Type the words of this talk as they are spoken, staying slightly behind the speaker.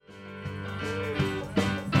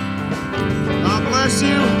bless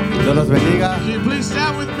you. Dios los bendiga. Can you please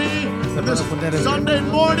stand with me this Sunday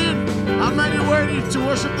morning? How many are ready to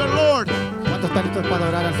worship the Lord? ¿Cuántos están listos para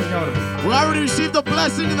adorar al Señor? We already received the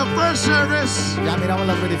blessing in the first service. Ya miramos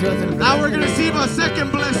las bendiciones en el Now we're primer going to servicio. receive a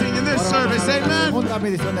second blessing in this Ahora vamos service. a ver la Amen. segunda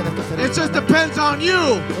bendición en este It servicio. just depends on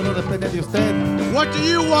you. Solo depende de usted. What do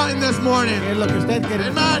you want in this morning? ¿Qué es lo que usted quiere?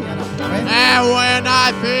 esta Amen. mañana? Amén. And when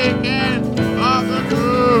I think of the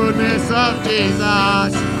goodness of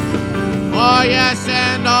Jesus, oh yes,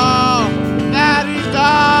 and all that He's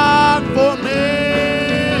done for me,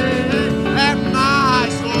 and my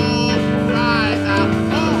soul cries out,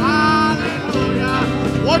 oh hallelujah.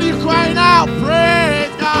 What are you crying out?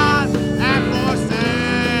 Praise God and for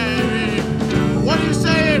saving. What are you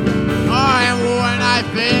saying? Oh, and when I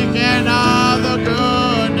think of the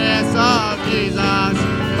goodness of Jesus,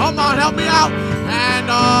 come on, help me out. And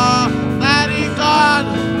all that He's done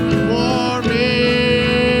for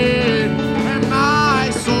me, and my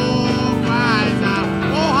soul cries out,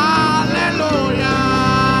 oh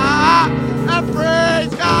hallelujah, and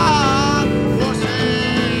praise God for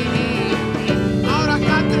saving me. Ahora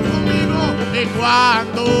canten conmigo. Y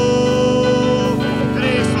cuando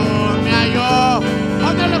Cristo me halló,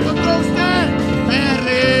 ¿dónde lo encontró usted?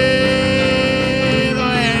 Perdido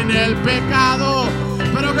en el pecado,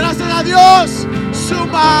 pero gracias a Dios, su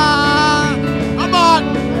mano. Come on.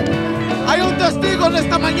 Hay un testigo en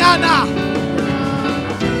esta mañana.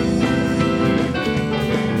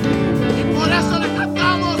 Y por eso le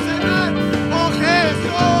cantamos, Señor. Oh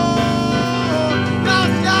Jesús,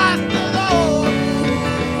 gracias te doy.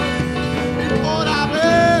 Y por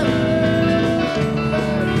haber,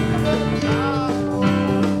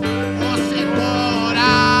 oh sí, por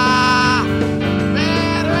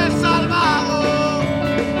haberme salvado.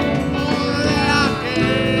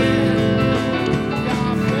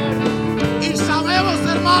 Y sabemos,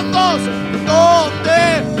 hermanos,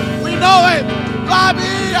 donde we know it,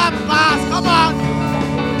 había paz, come on.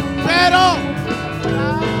 Pero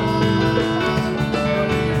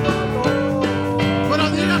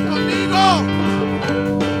diga conmigo,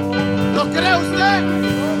 ¿lo cree usted?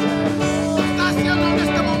 ¿Lo está haciendo en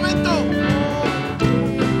este momento?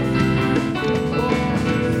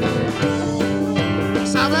 Y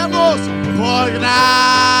sabemos, por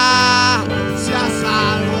gracia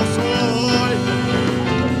salvo soy.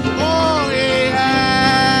 Oh, y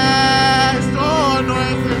esto no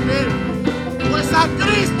es de mí, pues a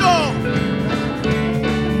Cristo.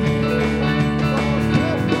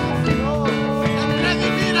 En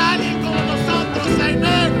redimir a alguien como nosotros,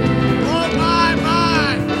 amen. Oh, my.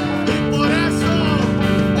 Y por eso,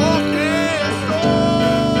 oh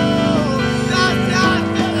Jesús, gracias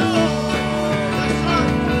te doy. Yes, sir.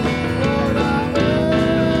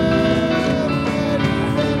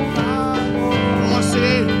 Oh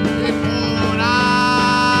sí, y por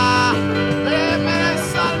haberme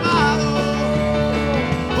salvado,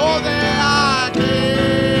 oh de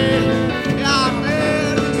aquella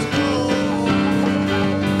perdición,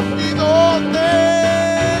 y donde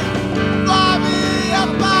no había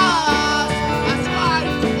paz, that's right,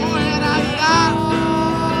 oh era ya,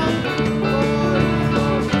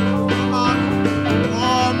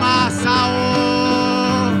 oh más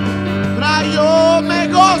ahora yo me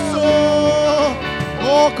gozo,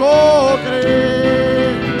 poco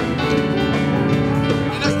creer.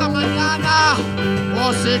 En esta mañana,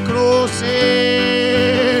 oh sí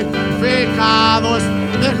crucificados,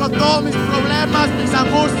 dejo todos mis problemas, mis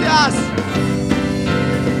angustias,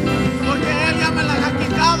 porque Él ya me las ha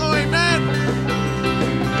quitado, amén.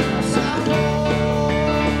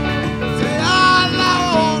 Sea la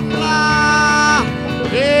honra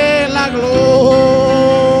y la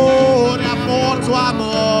gloria por su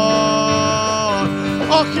amor.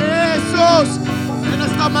 Oh Jesús, en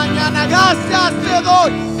esta mañana gracias te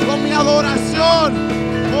doy con mi adoración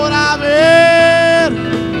por haber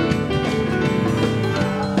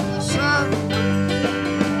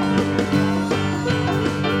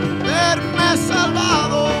haberme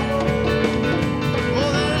salvado, oh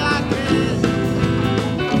de aquella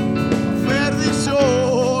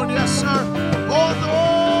perdición, yes sir. Oh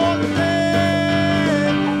donde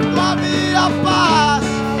no había paz,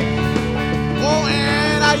 oh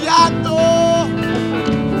era llanto,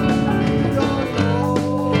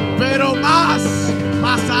 pero más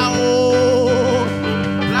aún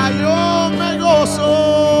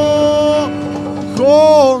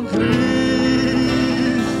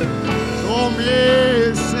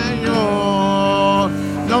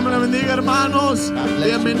bendiga, hermanos. God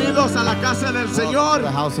bless you. Bienvenidos a la casa del Welcome to Señor.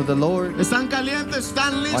 the house of the Lord. ¿Están calientes?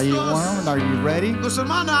 ¿Están Are you warm? listos? Are you ready? Nuestro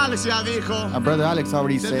hermano Alex ya dijo, Our brother Alex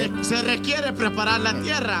already said se requiere preparar la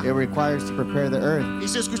tierra. it requires to prepare the earth. Y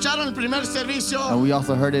si escucharon el primer And servicio, we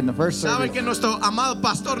also heard it in the first saben service que nuestro amado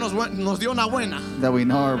pastor nos dio una buena. that we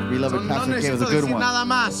know our So, beloved no pastor gave us necesito a good decir one. nada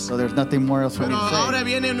más. So there's nothing more else for me Pero to ahora say.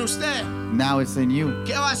 viene en usted. Now it's in you.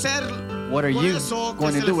 ¿Qué va a hacer What are con you eso que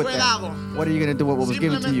going se to le do with fue that? dado? What are you going to do with what was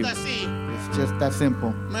given to you? Simplemente así. It's just that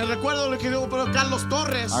simple. Me recuerdo lo que dijo pero Carlos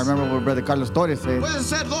Torres. I remember what Brother Carlos Torres said. Pueden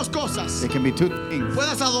ser dos cosas. It can be two things.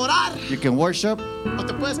 Puedes adorar You can worship o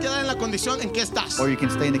te puedes quedar en la condición en que estás. or you can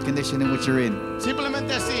stay in the condition in which you're in.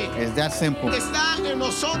 Simplemente así. It's that simple. Está en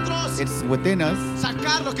nosotros It's within us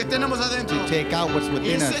sacar lo que tenemos adentro. to take out what's Y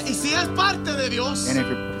within us. si es parte de Dios, And if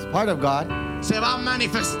it's part of God, se va a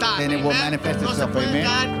manifestar. then it will Amen. manifest No se itself. puede Amen.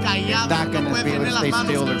 quedar It's callado, not no going to puede be able tener to las stay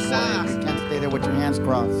manos still or cruzadas. quiet. You can't stay there with your hands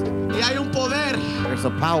crossed. Y hay un poder There's a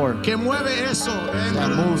power que mueve eso dentro that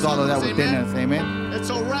de moves all of that nosotros. within Amen. us. Amen. It's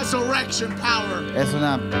a resurrection power. Es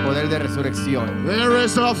una poder de resurrección. There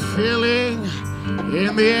is a feeling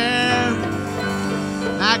in the air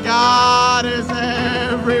that God is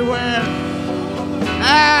everywhere,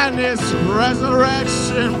 and His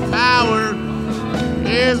resurrection power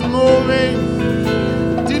is moving.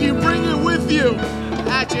 Did you bring it with you?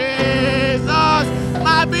 That Jesus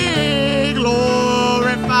might be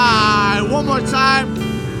glorified. One more time.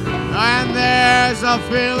 And there's a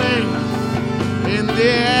feeling in the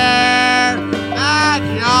air that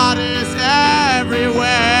God is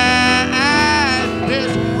everywhere, and His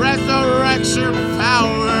resurrection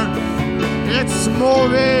power, it's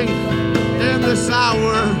moving in this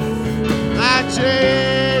hour, that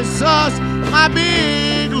Jesus might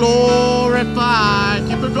be glorified.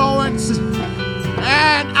 Keep it going.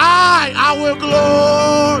 And I will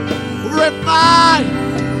glorify.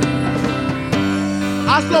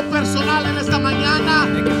 Hazlo personal en esta mañana.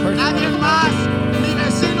 Nadie más. Mi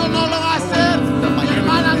vecino no lo va a hacer. Mi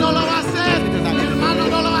hermana no lo va a hacer. Mi hermano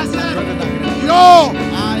no lo va a hacer.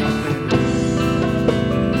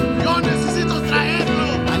 Yo necesito traerlo.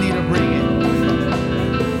 I need to bring it.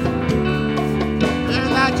 And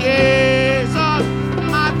that Jesus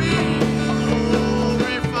might be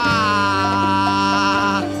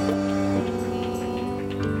glorified.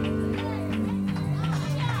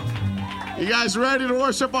 You guys ready to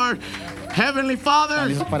worship our Heavenly Father?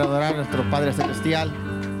 Listos para adorar a nuestro Padre Celestial.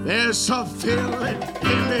 There's a feeling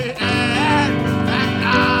in the air that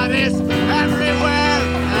God is everywhere,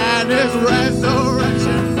 and His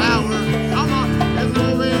resurrection power, come on, is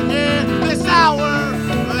moving in this hour,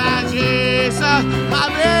 that Jesus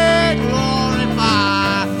might be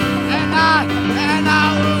glorified, and I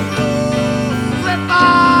will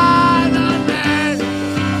glorify the name,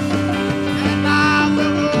 and I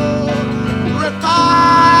will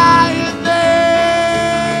glorify His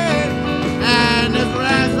name, and His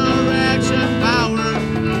resurrection power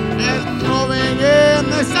is moving in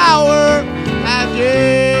this hour, and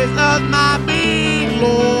Jesus might be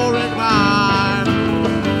glorified.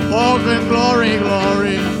 Oh, good glory,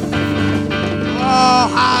 glory. Oh,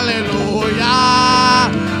 hallelujah.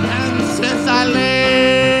 And since I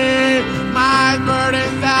laid my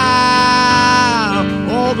burden down,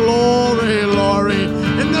 oh, glory, glory.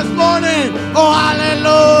 And this morning, oh,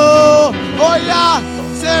 hallelujah.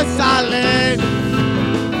 Since I laid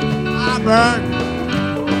my burden,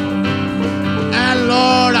 and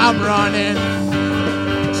Lord, I'm running,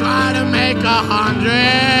 trying to make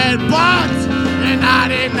 100 bucks and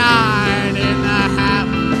 99 and a half.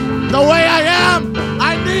 The way I am,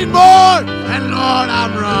 I need more, and Lord,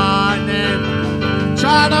 I'm running,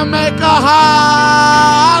 trying to make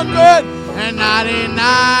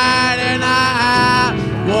 199 and a half.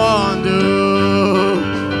 Won't do,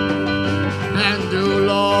 and do,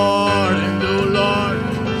 Lord, and do, Lord.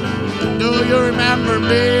 Do you remember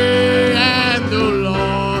me? And do,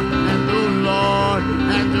 Lord, and do, Lord,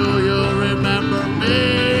 and do you remember me?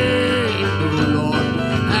 Do, Lord,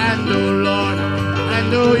 and do, Lord, and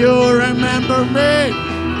do you remember me?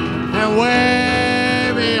 And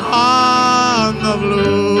way beyond the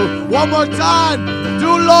blue. One more time.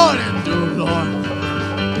 Do, Lord, and do, Lord.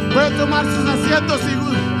 Pueden tomar sus asientos,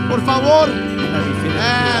 por favor.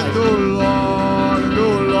 And do, Lord, do,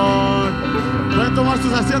 Lord. Pueden tomar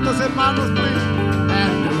sus asientos, hermanos, please.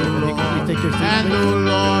 And do, Lord, and do,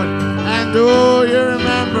 Lord, and do you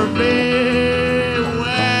remember me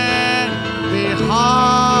way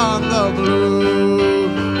beyond the blue?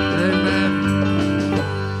 Amen.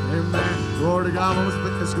 Amen. Glory to God. Vamos a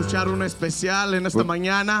escuchar un especial en esta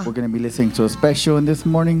mañana. We're going to be listening to a special in this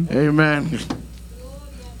morning. Amen.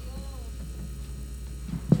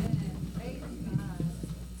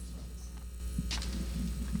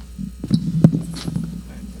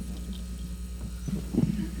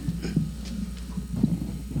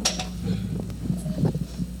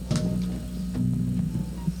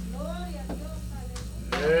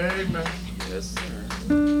 Amen. Yes,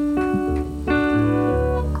 sir.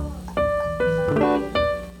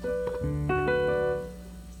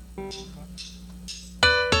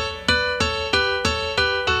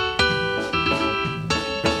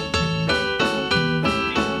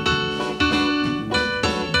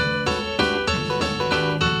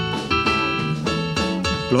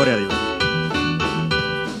 Gloria a Dios.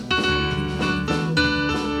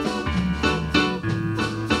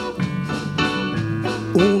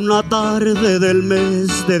 Una tarde del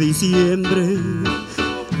mes de diciembre,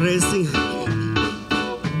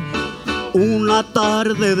 una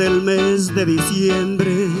tarde del mes de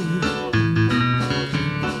diciembre,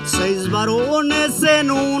 6 varones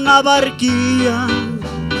en una barquilla.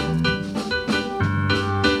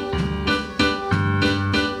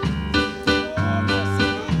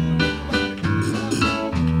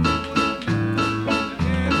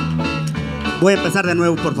 Voy a empezar de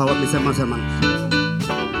nuevo, por favor, mis hermanos y hermanos.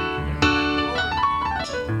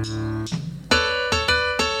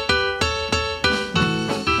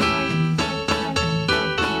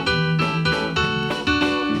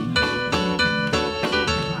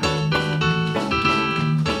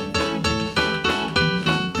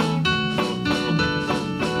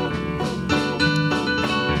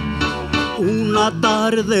 Una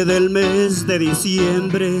tarde del mes de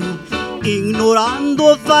diciembre,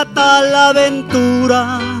 ignorando fatal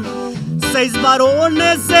aventura, 6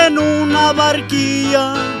 varones en una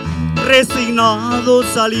barquilla, resignados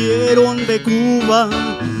salieron de Cuba.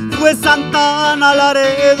 Fue Santana,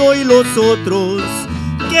 Laredo y los otros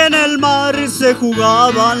que en el mar se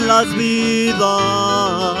jugaban las vidas.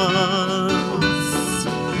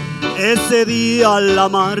 Ese día la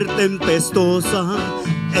mar tempestuosa,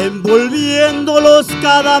 envolviéndolos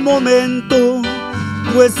cada momento,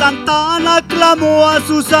 pues Santana clamó a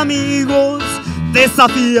sus amigos,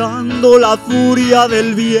 desafiando la furia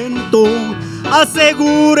del viento.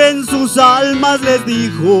 Aseguren sus almas, les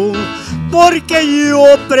dijo, porque yo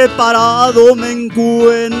preparado me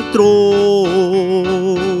encuentro.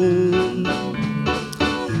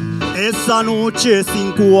 Esa noche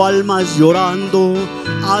 5 almas llorando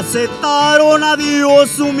aceptaron a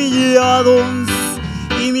Dios humillados,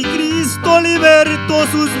 y mi Cristo libertó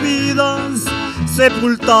sus vidas,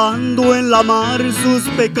 sepultando en la mar sus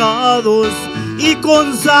pecados, y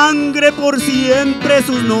con sangre por siempre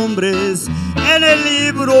sus nombres en el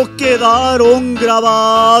libro quedaron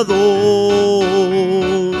grabados.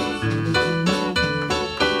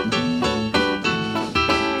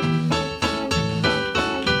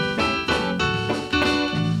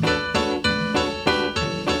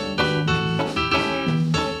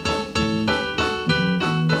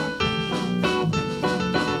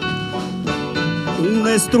 Un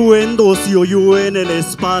estruendo se oyó en el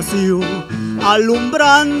espacio,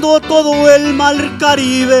 alumbrando todo el mar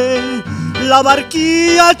Caribe. La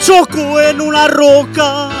barquilla chocó en una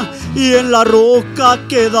roca y en la roca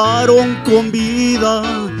quedaron con vida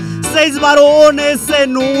 6 varones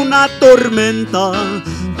en una tormenta,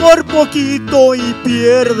 por poquito y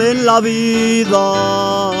pierden la vida.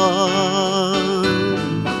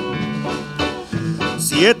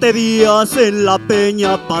 7 días en la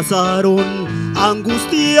peña pasaron,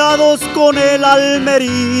 angustiados con el alma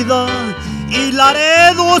herida, y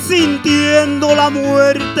Laredo, sintiendo la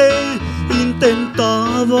muerte,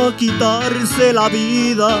 intentaba quitarse la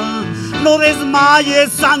vida. No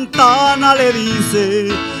desmayes, Santana, le dice,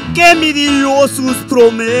 que mi Dios sus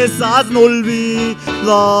promesas no olvida.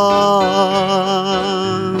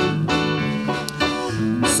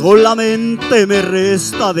 Solamente me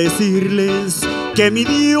resta decirles que mi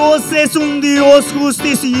Dios es un Dios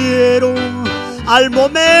justiciero. Al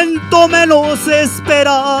momento menos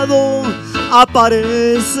esperado,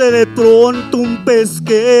 aparece de pronto un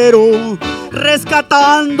pesquero,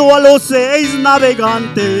 rescatando a los 6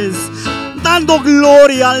 navegantes, dando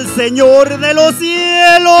gloria al Señor de los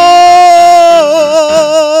cielos.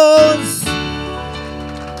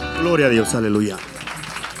 Gloria a Dios, aleluya.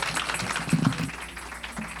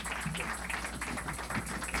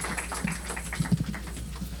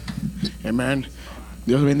 Amen.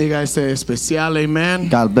 Dios bendiga este especial, amen.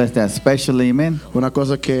 God bless that special, amen. Una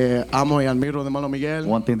cosa que amo y admiro de hermano Miguel,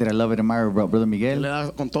 One thing that I love and admire about Brother él le Miguel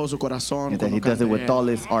da con todo su corazón. is that he cuando does it canta with él. all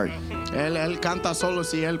his heart. Él canta solo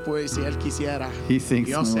si él puede, si él quisiera. He sings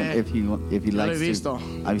Yo sé, if he yo lo he likes visto.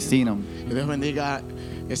 to. I've seen him. Que Dios bendiga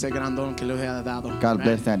ese gran don que le ha dado. God Amen.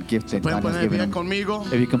 bless that gift ¿Se that pueden God has poner given bien him. conmigo?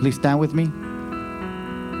 If you can please stand with me,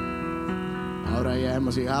 Ahora ya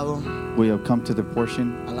hemos llegado we have come to the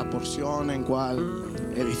portion a la porción en cual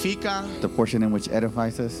edifica, the portion in which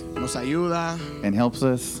edifies us nos ayuda and helps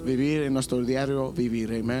us a vivir en nuestro diario vivir.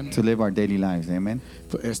 Amén. to live our daily lives. Amen.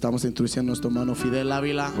 Estamos introduciendo a nuestro hermano Fidel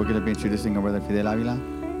Ávila We're going to be introducing our brother Fidel Avila,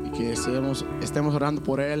 y que estemos orando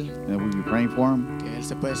por él, and we'll be praying for him que él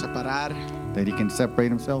se puede separar that he can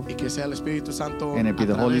separate himself, y que sea el Espíritu Santo and it be a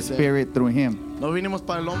the Holy través de él. Spirit through him. No vinimos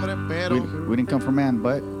para el hombre, pero We didn't come for man,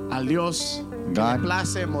 but al Dios que God. le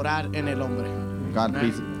place morar en el hombre. God,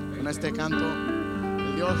 Amén. please, En este canto,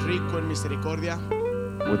 el Dios rico en misericordia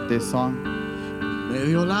with this song, me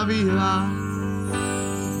dio la vida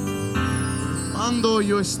cuando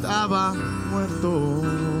yo estaba muerto.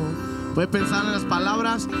 Puede pensar en las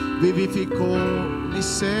palabras, vivificó mi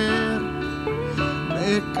ser,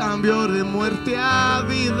 me cambió de muerte a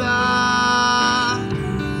vida.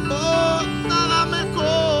 Oh, nada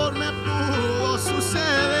mejor me pudo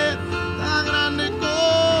suceder, tan grande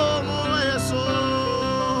como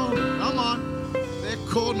eso. Come on, de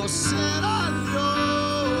conocer a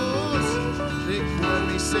Dios, rico en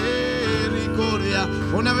misericordia.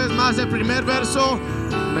 Una vez más, el primer verso,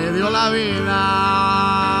 me dio la vida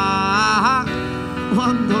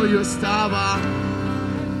cuando yo estaba.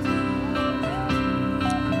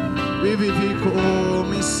 Vivificó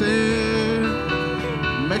mi ser,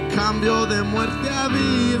 me cambió de muerte a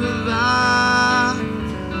vida.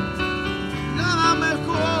 Nada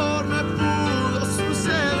mejor me pudo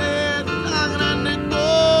suceder, tan grande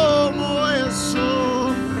como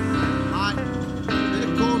eso. Ay, de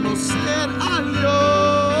conocer a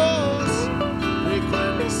Dios, rico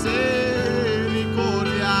en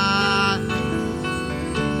misericordia,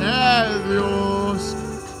 es Dios,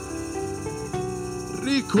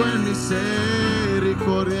 rico en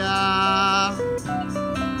misericordia,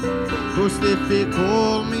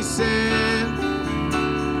 justificó mi ser,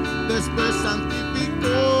 después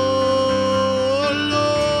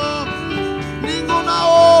santificólo. Ninguna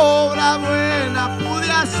obra buena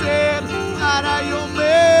pude hacer para yo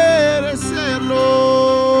merecerlo.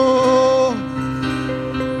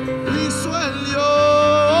 Hizo el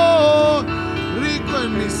Dios, rico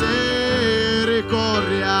en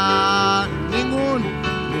misericordia.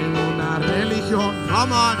 Ninguna religión,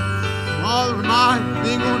 come on, oh my,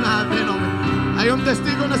 ninguna denominación. Hay un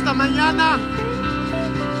testigo en esta mañana.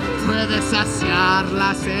 Puede saciar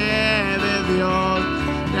la sed de Dios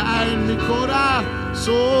ya en mi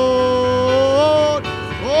corazón.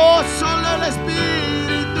 Oh, solo el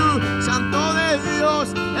Espíritu Santo de Dios,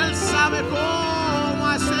 Él sabe cómo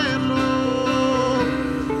hacerlo.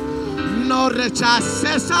 No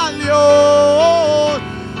rechaces a Dios,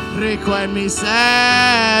 rico en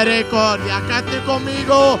misericordia. Cante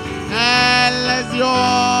conmigo, Él es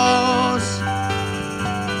Dios,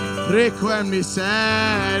 rico en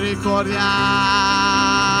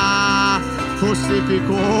misericordia,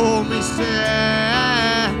 justificó mi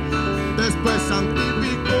ser, después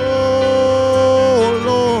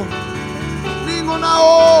santificólo. Ninguna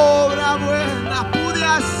obra buena pude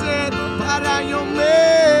hacer para yo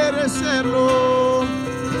merecerlo.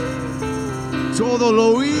 Todo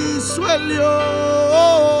lo hizo el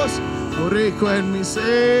Dios, rico en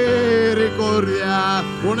misericordia.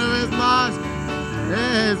 Una vez más,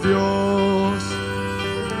 es Dios,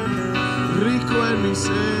 rico en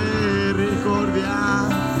misericordia,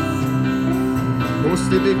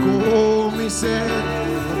 justificó mi ser.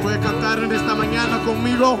 ¿No puede cantar en esta mañana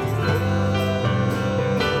conmigo?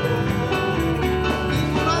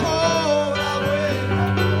 Ninguna obra buena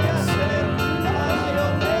pude hacer para yo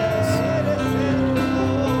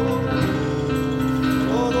merecerlo.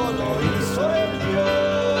 Todo lo hizo el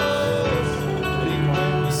Dios, rico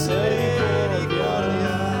en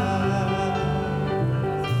misericordia.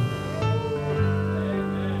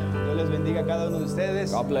 Dios les bendiga a cada uno de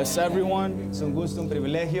ustedes. God bless everyone. Es un gusto, un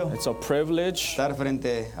privilegio It's a privilege estar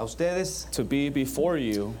frente a ustedes. to be before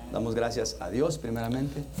you. Damos gracias a Dios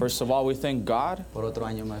primeramente First of all, we thank God por otro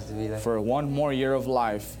año más de vida for one more year of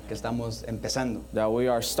life que estamos empezando. that we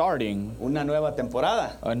are starting Una nueva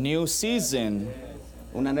temporada, a new season,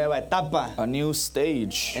 una nueva etapa a new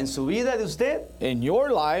stage en su vida de usted in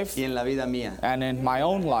your life y en la vida mía. and in my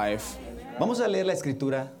own life. Vamos a leer la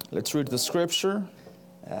escritura, Let's read the scripture,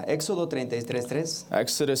 Éxodo 33:3.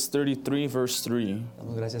 Exodus 33, verse 3.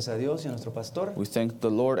 Damos gracias a Dios y a nuestro pastor We thank the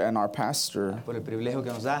Lord and our pastor por el privilegio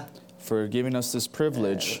que nos da for giving us this de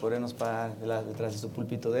privilege podernos parar detrás de su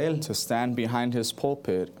púlpito de Él. to stand behind his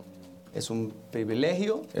pulpit. Es un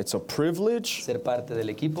privilegio It's a privilege ser parte del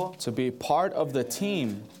equipo to be part of the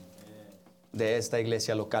team de esta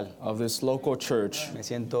iglesia local. of this local church. Me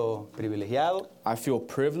siento privilegiado I feel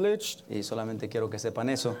privileged, y solamente quiero que sepan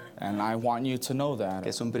eso, and I want you to know que that.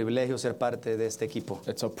 es un privilegio ser parte de este equipo.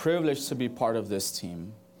 It's a privilege to be part of this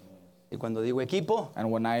team. Y cuando digo equipo,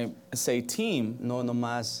 And when I say team, no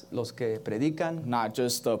nomás los que predican, not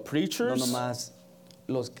just the no preachers, nomás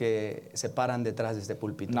los que se paran detrás de este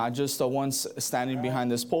púlpito, not just the ones standing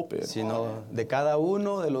behind this pulpit, sino de cada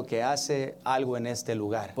uno de lo que hace algo en este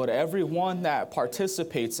lugar. but everyone that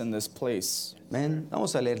participates in this place. Ven,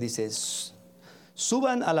 vamos a leer, dice,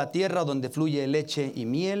 suban a la tierra donde fluye leche y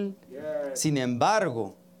miel. Sin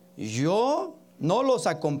embargo, yo no los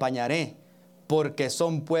acompañaré, porque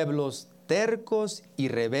son pueblos tercos y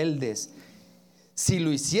rebeldes. Si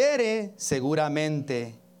lo hiciere,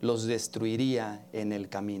 seguramente los destruiría en el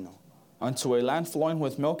camino. Unto a land flowing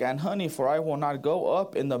with milk and honey, for I will not go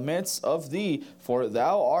up in the midst of thee, for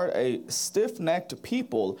thou art a stiff-necked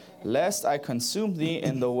people, lest I consume thee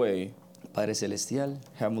in the way. Padre Celestial,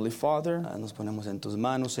 Heavenly Father, nos ponemos en tus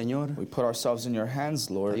manos, Señor. we put ourselves in your hands,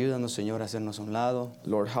 Lord. Ayúdanos, Señor, a hacernos a un lado.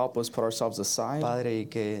 Lord, help us put ourselves aside. Padre, y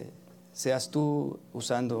que seas tú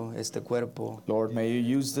usando este cuerpo. Lord, may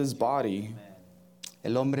you use this body.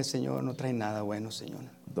 El hombre, Señor, no trae nada bueno, Señor.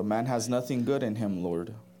 The man has nothing good in him,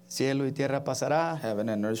 Lord. Cielo y tierra pasará, Heaven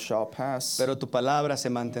and earth shall pass, pero tu palabra se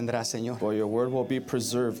mantendrá, Señor. but your word will be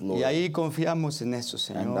preserved, Lord. Y ahí confiamos en eso,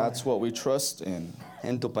 And Señor, that's what we trust in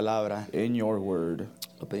en tu palabra. your word.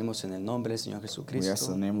 Lo pedimos en el nombre del Señor We ask Jesucristo.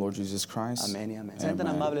 in the name of Lord Jesus Christ. Amén y amén. Sean tan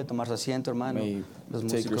Amen. amables de tomar su asiento, hermano. May Los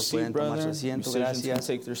take your músicos seat, pueden tomar su brother. asiento. Musicians can Gracias.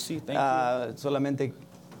 take their seat. Thank you. Solamente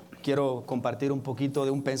quiero compartir un poquito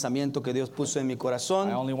de un pensamiento que Dios puso en mi I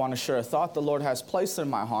corazón. only want to share a thought the Lord has placed in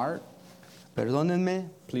my heart. Perdónenme,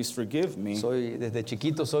 Please forgive me. desde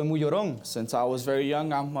chiquito soy muy llorón. Since I was very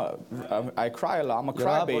young, I cry a lot. I'm a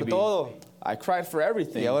Lloraba por crybaby. todo. I cried for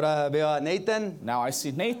everything. Y ahora veo a Nathan Now I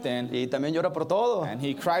see Nathan, y también llora por todo. and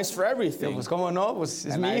he cries for everything. Pues cómo no, pues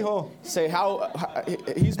es And mi I hijo. say,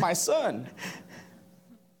 he's my son.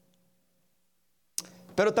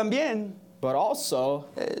 Pero también But also,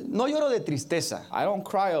 no lloro de tristeza, I don't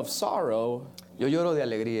cry of sorrow. yo lloro de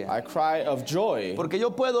alegría. I cry of joy. Porque yo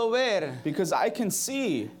puedo ver Because I can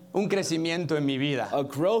see un crecimiento en mi vida. a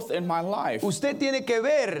growth in my life. Usted tiene que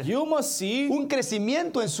ver You must see un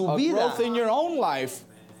crecimiento en su a vida growth in your own life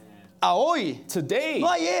a hoy. today. No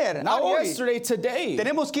ayer, a Not hoy. yesterday, today.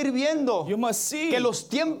 Tenemos que ir viendo You must see que los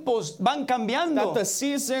tiempos van cambiando. that the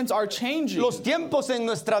seasons are changing. Los tiempos en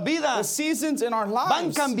nuestra vida The seasons in our van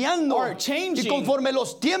lives cambiando. are Y changing. conforme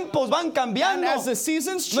los tiempos van And cambiando, as the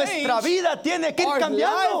seasons change, nuestra vida tiene que ir our life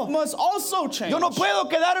cambiando. must also change. Yo no puedo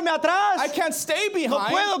quedarme atrás. I can't stay No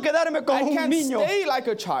behind. puedo quedarme como I un can't niño. stay like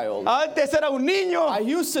a child. Antes era un niño. I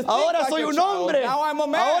used to think Ahora like soy a un child. hombre. Now I'm a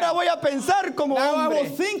man. Ahora voy a pensar como Now I will hombre.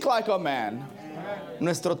 think like a man.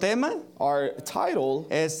 Nuestro tema Our title,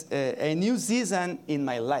 es A New Season in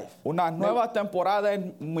My Life. Una nueva temporada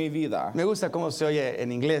en mi vida. Me gusta cómo se oye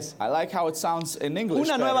en inglés. I like how it sounds in English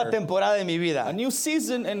Una nueva better. temporada en mi A vida. new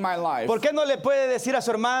season in my life. ¿Por qué no le puede decir a su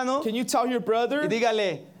hermano Can you tell your brother, y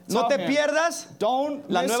dígale, no Tell te him. pierdas don't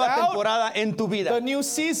la miss nueva out temporada en tu vida? the new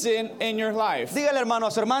season in your life? Dígale, hermano,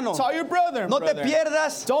 a su hermano, Tell your brother, no te brother,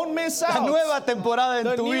 pierdas don't miss la out nueva temporada en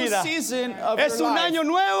the tu new vida. season of Es your un life. año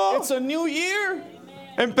nuevo. It's a new year.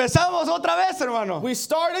 Empezamos otra vez, hermano. We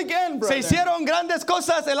start again, brother. Se hicieron grandes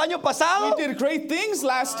cosas el año pasado We did great things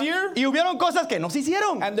last year, y hubieron cosas que no se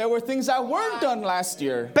hicieron. and there were things that weren't done last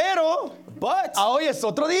year. Pero But hoy es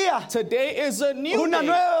otro día. today is a new Un day,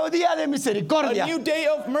 nuevo día de a misericordia. new day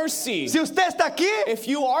of mercy. Si usted está aquí, If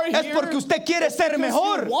you are es here, porque usted quiere it's ser because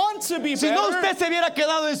mejor. you want to be Si no, better, usted se hubiera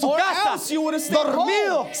quedado en su or casa, else you would have stayed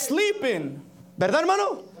dormido. home, sleeping. ¿Verdad,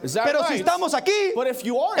 hermano? Is that Pero si right? estamos aquí, But if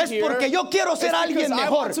you are es here, porque yo quiero ser it's alguien because I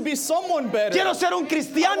mejor. want to be someone better. Quiero ser un I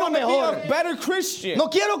cristiano want to be mejor. a better Christian. No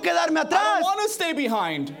quiero quedarme I atrás. don't want to stay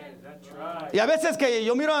behind. Y a veces que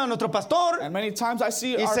yo miro a nuestro pastor And many times I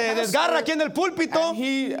see y our se desgarra pastor, aquí en el púlpito and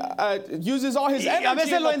he uses all his Y a energy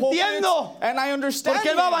veces in lo the pulpit, entiendo, and I understand porque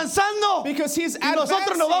él va him, avanzando because he's y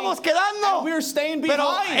nosotros nos vamos advancing, quedando. and we're staying Pero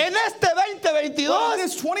behind. en este But 2022 in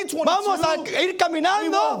this 2022, vamos a ir we will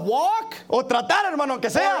caminando walk, o tratar, hermano, aunque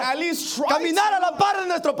or sea, at least try caminar a la par de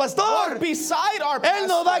nuestro to pastor. walk beside our Él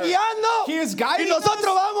nos va pastor. guiando He is y guiding nosotros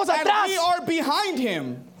us, vamos and atrás. we are behind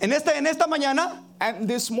him. En esta mañana And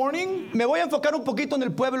this morning, me voy a enfocar un poquito en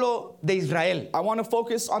el pueblo de Israel. I want to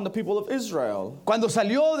focus on the people of Israel. Cuando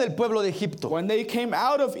salió del pueblo de Egipto. When they came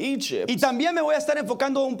out of Egypt. Y también me voy a estar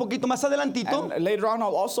enfocando un poquito más adelantito And later on,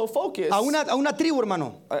 I'll also focus a una tribu,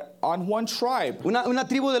 hermano. On one tribe. Una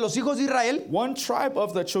tribu de los hijos de Israel. One tribe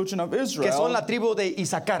of the children of Israel. Que son la tribu de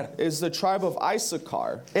Isaacar. Is the tribe of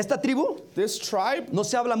Issachar. Esta tribu, this tribe, no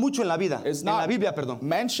se habla mucho en la vida, en la Biblia, perdón.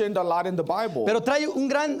 Mentioned a lot in the Bible. Pero trae un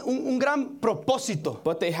gran propósito.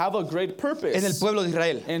 But they have a great purpose. En el pueblo de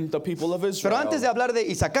Israel. In the people of Israel. Pero antes de hablar de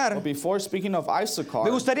Isaacar, before speaking of Issachar,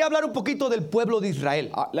 me gustaría hablar un poquito del pueblo de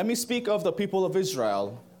Israel. Let me speak of the people of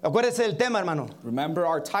Israel. Acuérdese del tema, hermano. Remember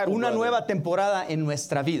our title, Una brother. nueva temporada en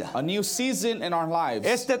nuestra vida. A new season in our lives.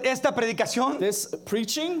 Esta predicación, this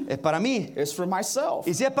preaching, es para mí. Is for myself.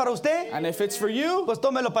 Y si es para usted, and if it's for you, pues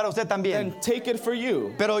tómelo para usted también. Then take it for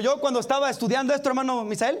you. Pero yo cuando estaba estudiando esto, hermano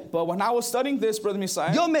Misael, but when I was studying this, brother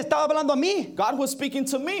Misael, Dios me estaba hablando a mí. God was speaking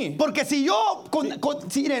to me. Porque si yo,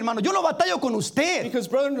 sí, hermano, yo no batallo con usted. Because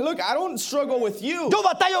brother, look, I don't struggle with you. Yo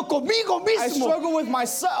batallo conmigo mismo. I struggle with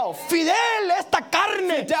myself. Fidel, esta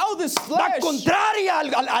carne. Fidel, this flesh. Contraria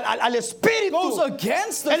al espíritu. Goes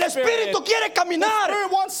against the el espíritu quiere caminar.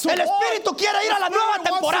 El espíritu quiere ir a la nueva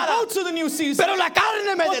temporada. Pero la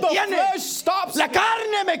carne me detiene. La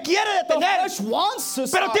carne me quiere detener.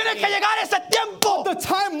 Pero tiene que llegar ese tiempo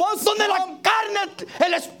donde la carne,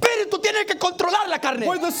 el espíritu tiene que controlar la carne.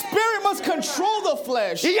 Where the spirit must control the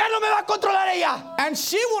flesh. Y ya no me va a controlar ella. And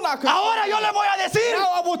she will not control. Ahora yo le voy a decir.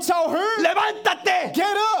 Now I will tell her. Levántate.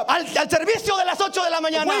 Get up. Al servicio de las 8 de la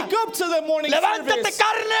mañana. Wake up to the morning Levántate, service.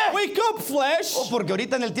 carne. Wake up, flesh. Porque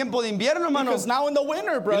ahorita en el tiempo de invierno, hermano. Because now in the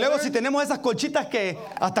winter, brother. Y luego si tenemos esas colchitas que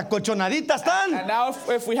hasta colchonaditas están. And now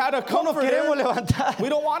if we had a comforter, no nos queremos levantar. We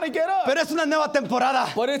don't want to get up. Pero es una nueva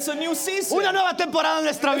temporada. But it's a new season. Una nueva temporada en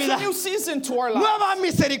nuestra vida. It's a new season to our life. Nueva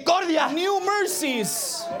misericordia. New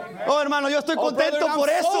mercies. Oh, hermano, yo estoy contento brother, por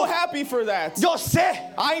I'm eso. So happy for that. Yo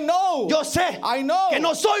sé. I know. Yo sé. I know. Que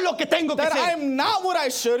no soy lo que tengo que that ser. I'm not what I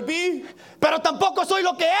should be. Pero tampoco soy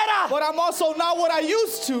lo que era. But I'm also not what I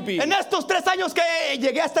used to be. En estos 3 años que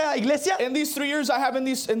llegué a esta iglesia, in these 3 years I have in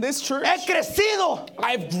this church, he crecido.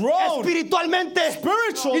 I've grown espiritualmente.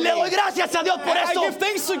 Spiritually. Y le doy gracias a Dios por and eso. I give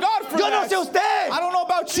thanks to God for Yo that. no sé usted. I don't know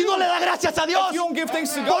about si you. no le da gracias a Dios. If you don't give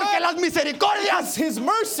thanks to God. Porque las misericordias, His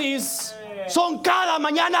mercies, son cada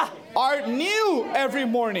mañana. Are new every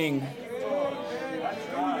morning.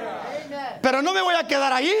 Pero no me voy a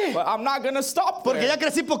quedar ahí. But I'm not going to stop Porque there. ya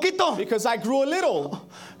crecí poquito. Because I grew a little.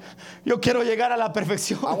 Yo quiero llegar a la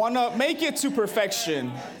perfección. I want to make it to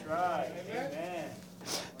perfection.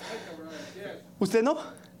 ¿Usted no?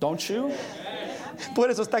 Don't you? Por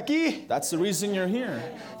eso está aquí. That's the reason you're here.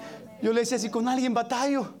 Yo le decía, si con alguien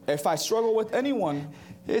batallo, If I struggle with anyone,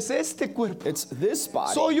 es este cuerpo. it's this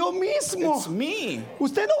body. Soy yo mismo. It's me.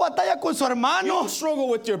 Usted no batalla con su You hermano. don't struggle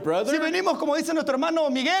with your brother. Si venimos, como dice nuestro hermano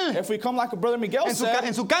Miguel, If we come like Brother Miguel en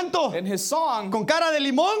said su canto, in his song, con cara de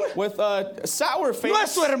limón, with a sour face, no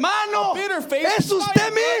es su hermano, a bitter face, es it's not usted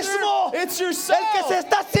your brother, mismo, it's yourself el que se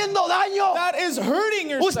está haciendo daño. that is hurting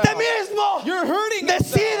yourself. Usted mismo You're hurting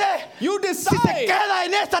decide yourself. You decide si se queda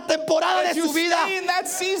en esta temporada if de you su vida, stay in that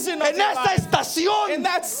season of en your esta life, estación in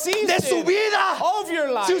that season de su vida. of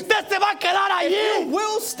your life. Si usted se va a quedar You allí,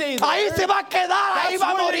 will stay there. ahí se va a quedar, ahí That's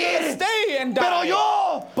va a where you're morir. gonna stay and die. Pero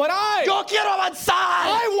yo quiero avanzar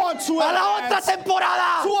I want to a la otra advance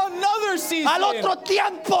temporada, to another season, al otro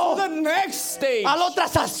tiempo, to the next stage, a la otra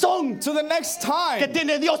sazón to the next que time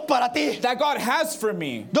tiene Dios para ti. that God has for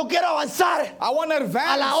me. Yo quiero avanzar I want to a la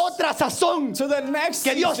advance otra sazón to the next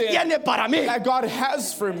que Dios season tiene para mí. that God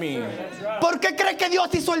has for me. ¿Por qué cree que Dios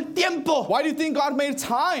hizo el tiempo? Why do you think God made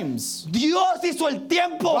times? Dios hizo el tiempo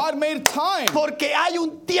God made time porque hay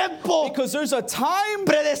un tiempo because there's a time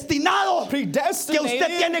predestinado que usted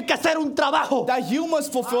predestinated tiene que hacer un trabajo. that you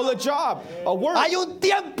must fulfill a job, a work. Hay un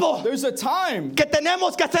tiempo There's a time que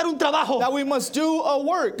tenemos que hacer un trabajo. that we must do a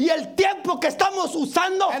work. Y el tiempo que estamos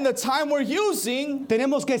usando, And the time we're using,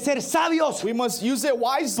 tenemos que ser sabios. we must use it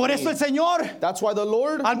wisely. Por eso el Señor That's why the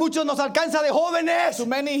Lord, a muchos nos alcanza de jóvenes to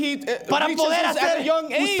many He para reaches poder us at a hacer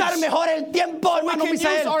young age. usar mejor el tiempo, We hermano can use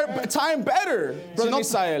Misael. our time better, Brother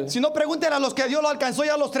Misael. Si no, pregúntenle a los que Dios lo alcanzó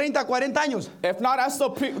ya a los 30, 40 años. If not, ask the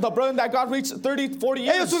brother that God reached 30, 40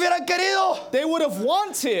 years. Ellos hubieran querido They would have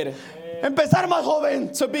wanted empezar más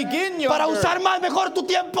joven to begin para younger, usar más mejor tu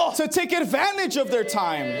tiempo. to take advantage of their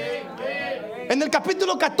time. En el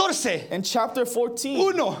capítulo 14, In chapter 14,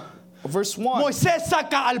 1, verse 1, Moisés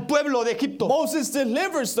saca al pueblo de Egipto. Moses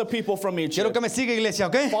delivers the people from Quiero Egypt. que me siga, iglesia,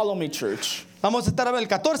 ¿ok? Follow me, church. Vamos a estar a ver el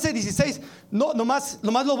 14, 16. No, nomás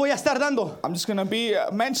lo voy a estar dando. I'm just going to be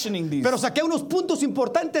mentioning these. Pero saqué unos puntos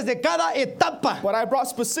importantes de cada etapa. But I brought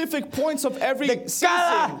specific points of every De cada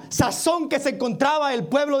season. sazón que se encontraba el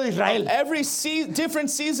pueblo de Israel. Every different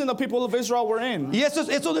season the people of Israel were in. Y eso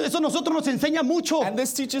nosotros nos enseña mucho. And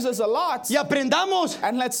this teaches us a lot. Y aprendamos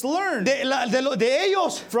And let's learn de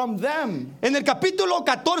ellos. from them. En el capítulo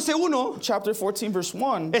 14:1 Chapter 14, verse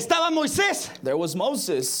 1. estaba Moisés. There was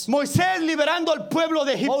Moses. Moisés liberando al pueblo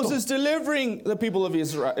de Egipto. Moses delivering the people of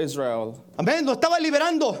Israel. Amén, lo estaba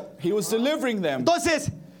liberando. He was delivering them.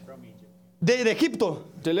 Entonces, de Egipto.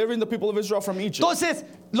 Delivering the people of Israel from Egypt. Entonces,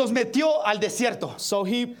 los metió al desierto. So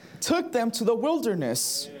he took them to the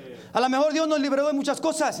wilderness. A lo mejor Dios nos liberó de muchas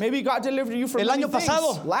cosas. Maybe God delivered you from El many año things.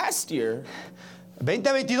 pasado. Last year,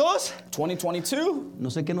 2022, 2022, no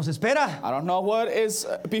sé qué nos espera. I don't know what is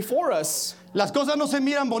before us. Las cosas no se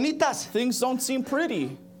miran bonitas. Things don't seem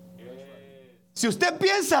pretty. Si usted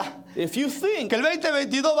piensa If you think que el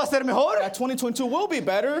 2022 va a ser mejor, that 2022 will be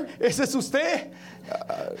better, ese es usted.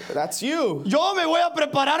 that's you. Yo me voy a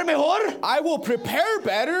preparar mejor I will prepare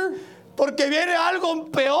better porque viene algo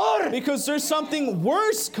peor. because there's something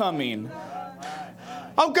worse coming.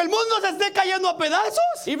 Aunque el mundo se esté cayendo a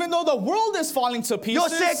pedazos, Even though the world is falling to yo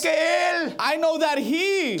sé pieces, que Él, I know that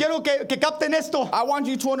quiero que capten esto, I want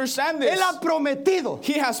you to understand this. Él ha prometido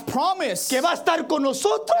He has promised que va a estar con that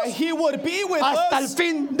nosotros He would be with hasta el us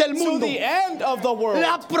fin del to mundo. the end of the world.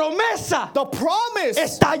 La promesa The promise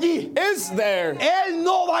está allí. is there. Él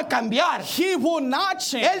no va a cambiar. He will not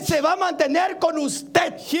change. Él se va a mantener con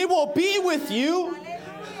usted. He will be with you.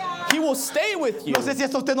 He will stay with you. No sé si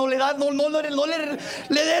esto a usted no le da, no le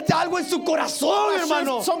dé algo en su corazón, I'm not sure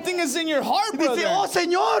hermano. if something is in your heart, Dice, brother. oh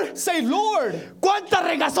Señor, Say, Lord, cuánta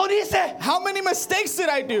regazón hice. how many mistakes did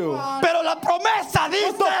I do? Pero la promesa But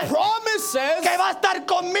dice the promise says que va a estar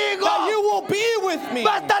conmigo. that you will be with me.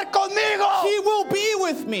 Va a estar conmigo. He will be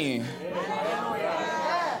with me.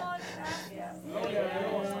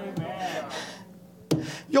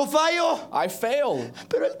 Yo fallo, I fail,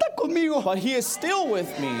 pero Él está conmigo. but He is still with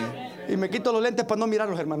me. Y me quito los lentes para no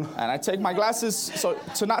mirarlos, hermano. And I take my glasses so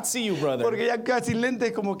to not see you, brother. Porque ya casi sin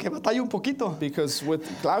lentes como que batallo un poquito. Because with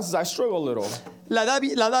glasses I struggle a little. La edad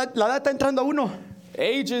está entrando a uno.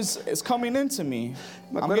 Age is coming into me.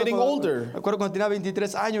 Me I'm acuerdo getting cuando- older. Me acuerdo cuando tenía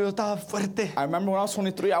 23 años, yo estaba fuerte. I remember when I was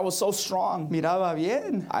 23, I was so strong. Miraba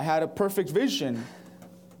bien. I had a perfect vision.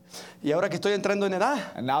 Y ahora que estoy entrando en edad,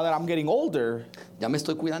 And now that I'm getting older, ya me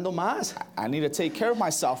estoy cuidando más. I need to take care of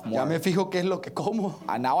myself Ya me more. fijo qué es lo que como.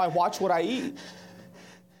 And now I watch what I eat.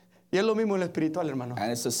 Y es lo mismo en lo espiritual, hermano.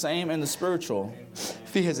 And it's the same in the spiritual.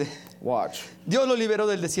 Fíjese, Watch. Dios lo liberó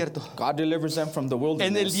del desierto. God delivers them from the En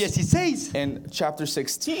el wilderness. 16 In chapter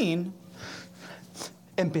 16,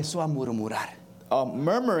 empezó a murmurar.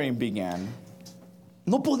 murmuring began.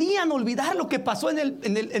 No podían olvidar lo que pasó en el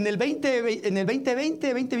 2020,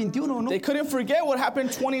 2021. ¿No? They couldn't forget what happened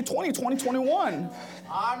 2020, 2021.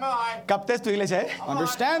 Capté esto, iglesia, ¿eh?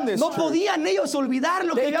 Understand this. No church. podían ellos olvidar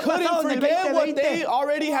lo que They había couldn't pasado en el forget what they 2020.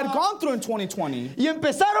 already had gone through in 2020. Y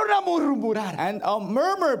empezaron a murmurar. And a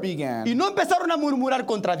murmur began. Y no empezaron a murmurar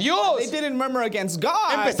contra Dios. They didn't murmur against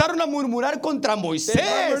God. Empezaron a murmurar contra They Moisés.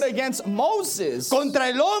 murmured against Moses. Contra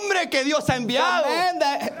el hombre que Dios ha The enviado. man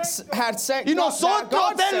that had sent Y that nosotros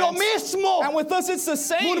God es lo sent. mismo. And with us it's the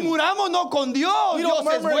same. Murmuramos no con Dios. We Dios don't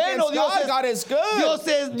es murmur bueno. against Dios God. God is good.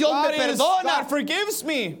 Dios God me is- perdona. God forgives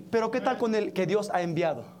me. Pero ¿qué tal con el que Dios ha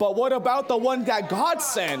enviado? But what about the one that God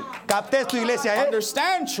sent? Capté tu iglesia, ¿eh?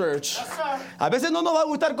 Understand, church. A veces no nos va a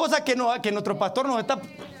gustar cosas que nuestro pastor nos está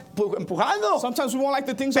empujando. Sometimes we won't like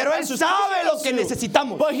the things Pero our Él pastors sabe push lo us que to.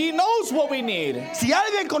 necesitamos. But He knows what we need. Si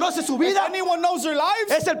alguien conoce su If vida, anyone knows their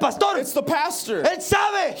lives, es el pastor. it's the pastor. Él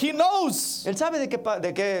sabe. He knows. Él sabe de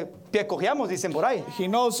qué pie cojeamos, dicen por ahí. He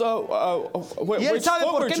knows Y Él which sabe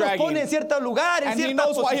foot por we're qué nos pone en dragging. cierto lugar, en And He cierta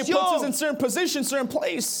knows why He puts us in posición. certain positions, certain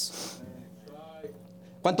place.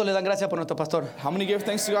 ¿Cuánto le dan gracias por nuestro pastor? How many give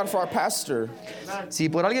thanks to God for our pastor? Si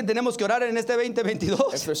por alguien tenemos que orar en este If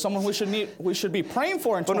 2022, there's someone we should be praying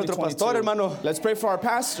for in Por nuestro 2022, pastor, hermano. let's pray for our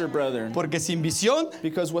pastor, brother. porque sin visión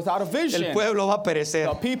Because without a vision, el pueblo va a perecer.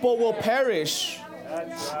 the people will perish.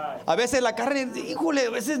 A veces la carne, híjole,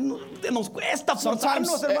 a veces nos cuesta Sometimes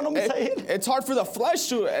forzarnos, hermano Misael. it's hard for the flesh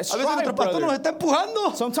to A veces strive, nuestro pastor nos brother. está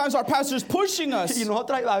empujando Sometimes our pastor is pushing us. y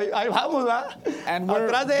nosotros ahí vamos, ¿verdad? And we're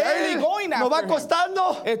Atrás de barely él, going nos va after him.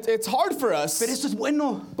 costando. It's hard for us, Pero eso es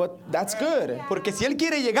bueno, but that's good. porque si él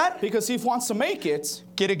quiere llegar, Because He wants to make it.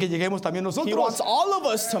 quiere que lleguemos también He wants nosotros. all of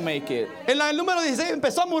us to make it. En el número 16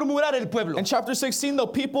 empezó a murmurar el pueblo. In chapter 16, the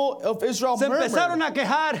people of Israel Se empezaron murmured. a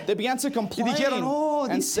quejar. They began to complain dijeron, "Oh,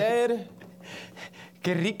 and dice- said,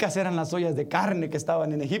 Qué ricas eran las ollas de carne que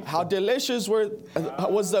estaban en Egipto. How delicious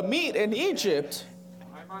was the meat in Egypt.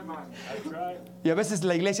 Y a veces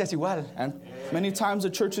la iglesia es igual. And many times the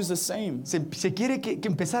church is the same. Se quiere que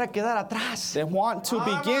empezar a quedar atrás. They want to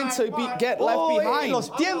begin to get left behind. Los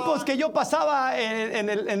tiempos que yo pasaba en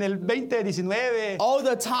el 2019. Oh,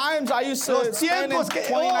 the times I used to Los spend in tiempos que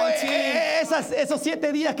 2019. esos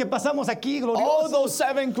 7 días que pasamos aquí All gloriosos. those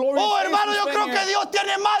 7 glorious days Hermano, we yo spent creo here. que Dios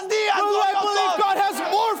tiene más días. Brother, I believe God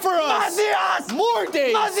has more for Más us. días. More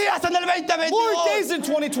days. Más días en el 2022. More days in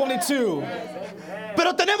 2022.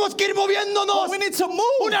 Pero tenemos que ir moviéndonos. But we need to move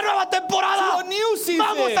Una nueva temporada. to a new season.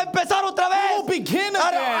 Vamos a empezar otra vez. We'll begin a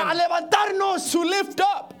again. levantarnos. To lift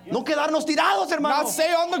up. No quedarnos tirados, hermano. Not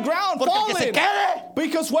stay on the ground, Porque el que se falling. quede,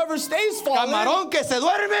 Because whoever stays falling, camarón que se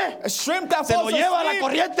duerme, a shrimp that se lo falls lleva la asleep,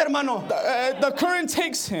 corriente, hermano. the current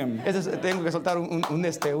takes him. Tengo que soltar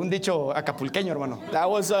un dicho acapulqueño, hermano. That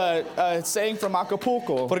was a saying from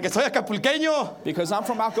Acapulco. Porque soy acapulqueño, Because I'm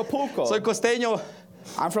from Acapulco. soy costeño,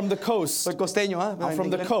 I'm from the coast. soy costeño. I'm from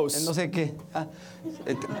the coast. No sé qué.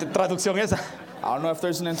 Traducción esa. I don't know if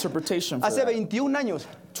there's an interpretation for Hace that. 21 años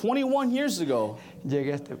 21 years ago,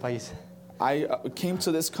 llegué a este país. I came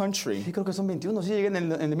to this country. Sí, creo que son 21. Sí, llegué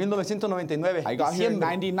en el 1999. I got here in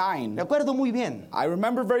diciembre. 99. Me acuerdo muy bien. I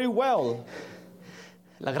remember very well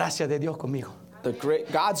La gracia de Dios conmigo.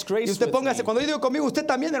 God's Y grace usted with póngase, me. cuando yo digo conmigo, usted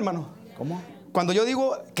también, hermano. ¿Cómo? Cuando yo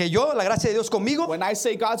digo que yo, la gracia de Dios conmigo, When I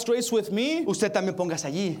say God's grace with me, usted también póngase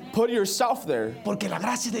allí. put yourself there. Porque la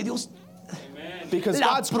gracia de Dios, Because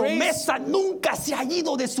la God's grace, promesa nunca se ha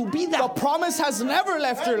ido de su the vida. promise has never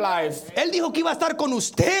left your life. Él dijo que iba a estar con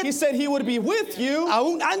usted He said he would be with you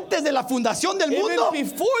aún antes de la fundación del even mundo.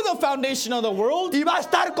 before the foundation of the world. Y va a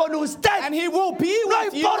estar con usted. And he will be No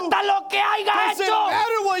with you. importa lo que haya Doesn't hecho.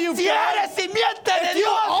 matter what you've Si done. eres simiente de If you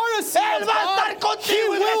Dios, are a seed Él of va a estar God, he contigo,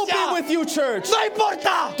 will be iglesia. with you, church. No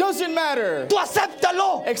importa. Doesn't matter. Tú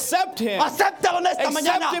acéptalo. Accept him. Acéptalo en esta Accept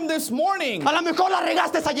mañana. him this morning. A lo mejor la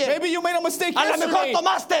regaste ayer. Maybe you made a mistake A lo mejor yesterday.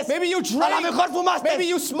 tomaste. Maybe you A lo drank. mejor fumaste. Maybe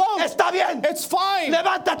you smoked. Está bien. It's fine.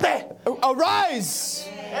 Levántate. Arise.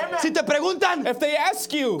 Si te preguntan, If they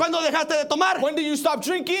ask you, ¿cuándo dejaste de tomar? when did you stop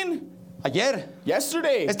drinking? Ayer.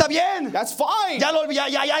 Yesterday. Está bien. That's fine. Ya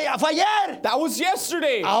fue ayer. That was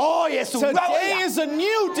yesterday. Hoy es un nuevo Today día. is a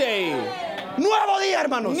new day. Nuevo día,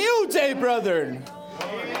 hermanos. New day, brethren.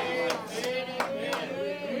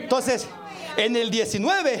 Entonces, en el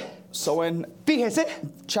 19, So in fíjese,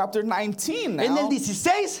 chapter 19 en el now,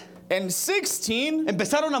 16 and 16,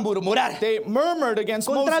 empezaron a murmurar. they murmured against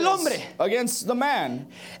Contra el Moses, hombre. against the man.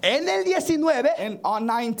 En el 19 And on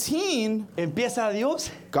 19, empieza Dios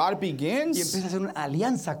God y begins empieza a hacer una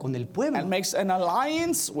alianza con el pueblo. and makes an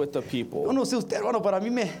alliance with the Yo people. no sé usted, hermano, para mí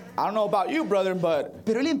I don't know about you, brethren, but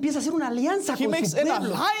pero él empieza a hacer una alianza he con makes su an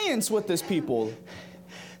pueblo. alliance with this people.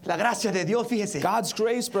 La gracia de Dios, fíjese. God's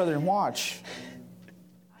grace, brethren, watch.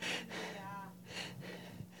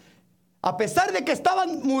 A pesar de que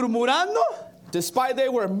estaban murmurando, Despite they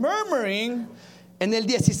were murmuring, en el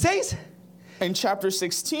 16 in chapter les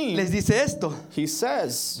 16, dice esto: he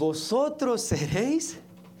says, vosotros seréis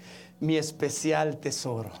mi especial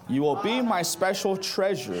tesoro. you will be my special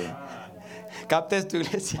treasure. Capta esto,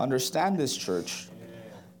 iglesia. Understand this, church.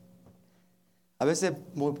 A veces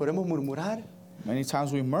podemos murmurar, Many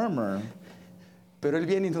times we murmur, pero él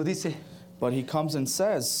viene y nos dice: but he comes and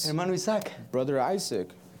says, hermano Isaac, Brother Isaac,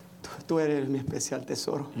 tú eres mi especial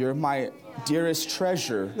tesoro. you're my dearest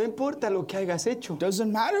treasure. No importa lo que hayas hecho,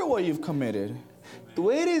 Doesn't matter what you've committed.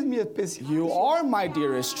 tú eres mi especial. You are my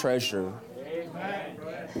dearest treasure.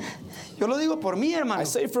 Yo lo digo por mí, hermano, I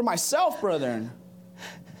say for myself, brethren,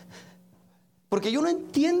 porque yo no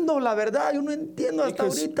entiendo la verdad, yo no entiendo hasta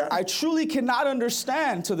because ahorita I truly cannot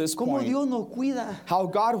understand to this cómo point Dios nos cuida. how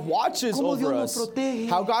God watches Cómo over Dios nos us, protege.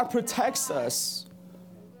 how God protects us.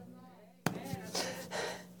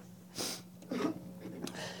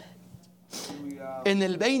 En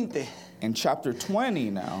el 20 In chapter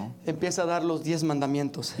 20 now, empieza a dar los 10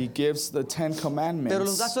 mandamientos, he gives the 10 pero los da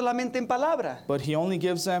commandments, solamente en palabra. but he only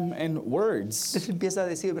gives them in words. Él empieza a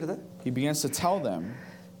decir, ¿verdad? He begins to tell them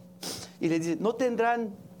Y le dice: no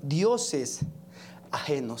tendrán dioses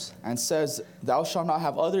ajenos. and says, thou shalt not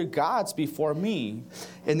have other gods before me.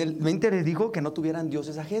 En el 20 le dijo que no tuvieran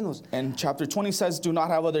dioses ajenos. And chapter 20 says, do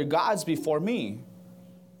not have other gods before me.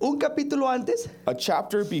 Un capítulo antes, A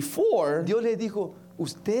chapter before, Dios le dijo: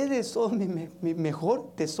 ustedes son mi mejor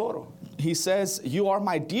tesoro. he says, you are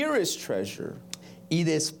my dearest treasure. Y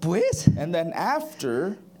después And then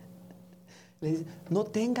after, le dice: no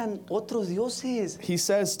tengan otros dioses. he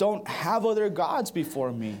says, don't have other gods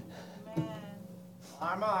before me.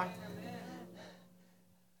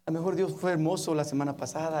 A lo mejor Dios fue hermoso la semana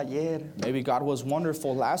pasada, ayer, Maybe God was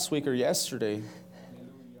wonderful last week or yesterday,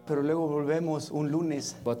 pero luego volvemos un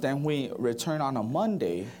lunes but then we return on a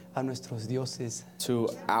Monday a nuestros dioses, to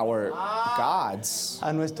our gods,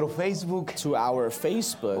 a nuestro Facebook. to our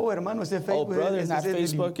Facebook. Oh, hermano, ese Oh, Facebook, brother, ese that es el-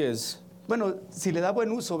 Facebook is, bueno, si le da buen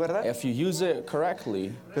uso, ¿verdad? if you use it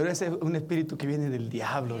correctly, Pero ese es un espíritu que viene del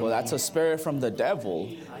diablo. well, that's a spirit from the devil.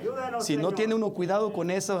 Si no tiene uno cuidado con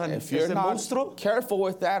eso, If you're ese not monstruo careful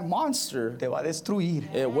with that monster, te va a destruir.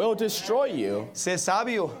 it will destroy you. Sé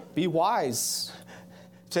sabio, Be wise.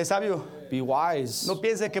 sé sabio. Be wise. No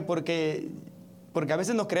piense que porque a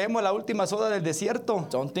veces nos creemos la última soda del desierto.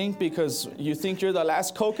 Don't think because you think you're the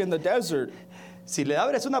last Coke in the desert. Si le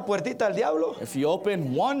abres una puertita al diablo, If you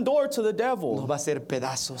open one door to the nos devil, va a hacer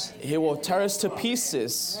pedazos. he will tear us to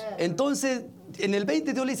pieces. Entonces, en el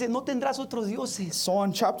 20 Dios le dice, no tendrás otros dioses. So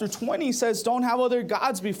in chapter 20 he says, don't have other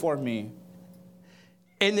gods before me.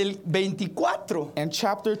 En el 24, And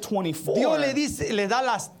chapter 24, Dios le dice, le da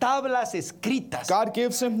las tablas escritas. God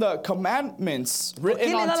gives him the commandments ¿Por qué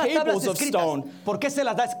written le on da las tablas tables of escritas? stone. ¿Por qué se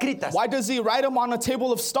las da escritas? Why does he write them on a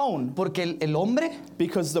table of stone? Porque el hombre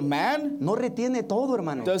Because the man no retiene todo,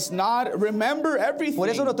 hermano. does not remember everything. Por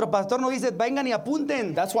eso nuestro pastor nos dice, vengan y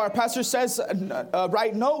apunten. That's why our pastor says,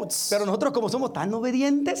 write notes. Pero nosotros como somos tan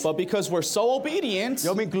obedientes, But because we're so obedient,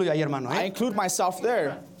 yo me incluyo ahí, hermano. I include myself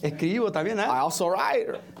there. Escribo también, I ¿eh? also write.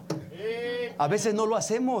 A veces no lo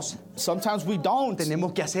hacemos. Sometimes we don't.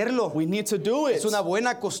 Tenemos que hacerlo. We need to do it. Es una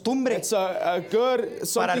buena costumbre It's a good,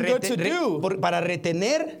 something good to do. para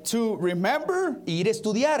retener To remember e ir a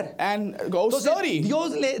estudiar. and go Entonces, study.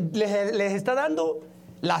 Dios les está dando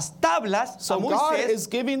las tablas a So God Moisés is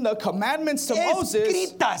giving the commandments to Moses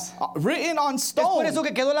escritas. written on Es por eso stone.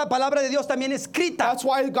 que quedó la palabra de Dios también escrita. That's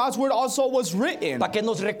why God's word also was written. Para que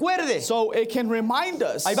nos recuerde. So it can remind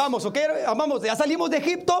us. Ahí vamos, ¿ok? Vamos, ya salimos de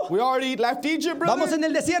Egipto. We already left Egypt, brother. Vamos en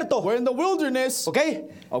el desierto. We're in the wilderness. ¿Ok?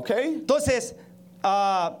 Okay? Entonces,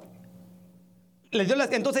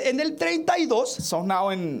 entonces en el 32, So now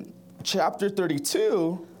in chapter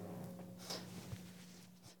 32,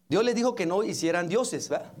 Dios les dijo que no hicieran dioses,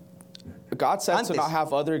 ¿verdad? God said Antes. to not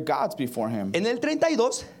have other gods before him. En el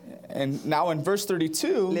 32 And now in verse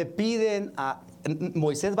 32, le piden a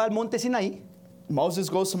Moisés va al monte Sinaí Moses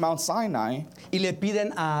goes to Mount Sinai y le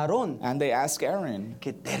piden a Aarón. and they ask Aaron,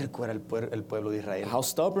 Qué terco era el pueblo de Israel. how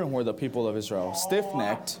stubborn were the people of Israel?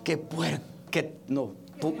 Stiff-necked.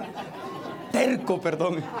 Terco,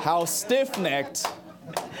 perdón. How stiff-necked.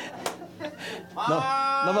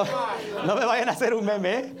 No me vayan a hacer un meme,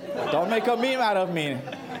 ¿eh? Don't make a meme out of me.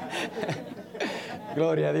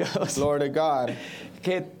 Gloria a Dios. Glory to God.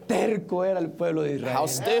 Qué terco era el pueblo de How Israel.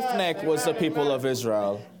 stiff-necked was the people of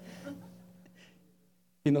Israel.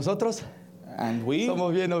 Y nosotros And we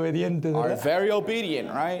somos bien obedientes, are ¿verdad? very obedient,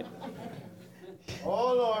 right?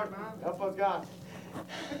 Oh Lord, help us God.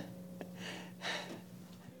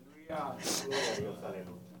 Come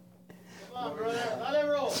on, brother. Dale,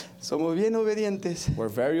 bro. Somos bien obedientes. We're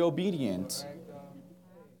very obedient.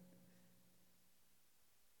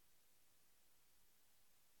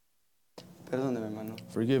 Perdóneme, hermano.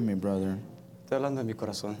 Forgive me, brother. Estoy hablando de mi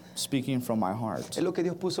corazón. Speaking from my heart. Es lo que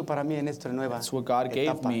Dios puso para mí en esta nueva That's what God gave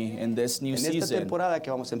etapa. me in this new En esta season. temporada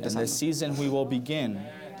que vamos In empezando. this season we will begin.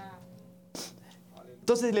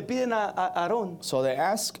 Entonces le piden a Aarón So they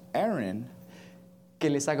ask Aaron que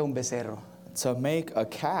les haga un becerro. to make a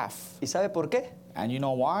calf. ¿Y sabe por qué? And you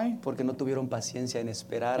know why? Porque no tuvieron paciencia en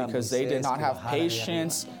esperar a Because Moisés they did not que have bajara de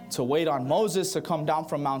patience to wait on Moses to come down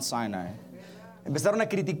from Mount Sinai. arriba. Empezaron a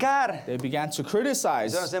criticar. They began to Empezaron a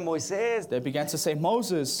criticize. decir, Moisés They began to say,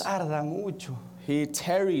 Moses, tarda mucho. he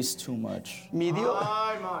tarries too much. Mi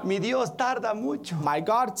Dios tarda mucho. My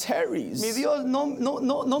God tarries. Mi Dios no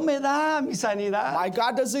me da mi sanidad. My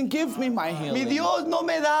God doesn't give me my Mi healing. Dios no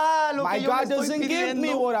me da lo My que yo le God estoy doesn't give me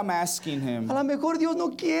pidiendo. what I'm asking him. A lo mejor Dios no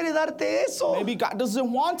quiere darte eso. Maybe God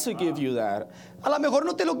doesn't want to give you that. A lo mejor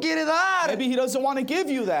no te lo quiere dar. Maybe he doesn't want to give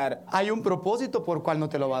you that. Hay un propósito por cual no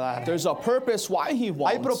te lo va a dar. There's a purpose why he Hay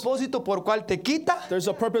wants. propósito por cual te quita There's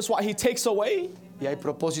a purpose why he takes away. y hay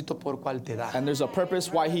propósito por cual te da. And there's a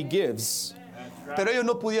purpose why he gives. Pero ellos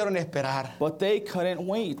no pudieron esperar. But they couldn't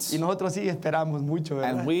wait. Y nosotros sí esperamos mucho,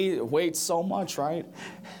 ¿verdad? And we wait so much, right?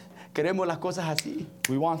 Queremos las cosas así.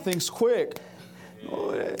 We want things quick.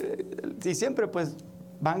 No, y siempre pues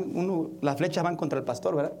las flechas van contra el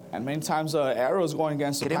pastor, ¿verdad? And many times the arrow is going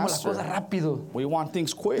against the Queremos las cosas pastor. rápido. We want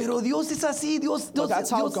things quick. Pero Dios es así, Dios But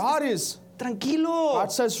that's how Dios God is. tranquilo.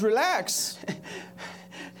 God says, relax.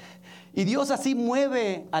 Y Dios así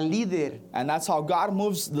mueve al líder. And that's how God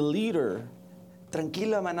moves the leader.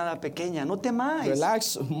 Tranquila manada pequeña, no temáis.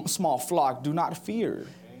 Relax, small flock, do not fear.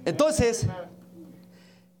 Entonces,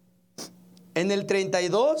 en el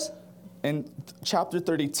 32, In chapter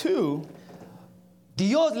 32,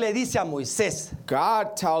 Dios le dice a Moisés,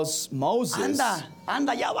 God tells Moses,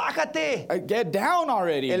 anda, ya bájate. get down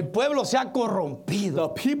already. El pueblo se ha corrompido. The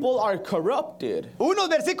people are corrupted. Unos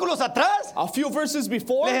versículos atrás, A few verses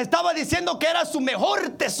before, les estaba diciendo que era su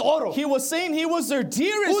mejor tesoro. he was saying he was their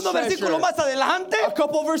dearest Unos versículos treasure. más adelante, A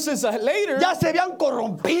couple verses later, ya se habían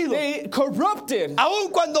corrompido. they corrupted.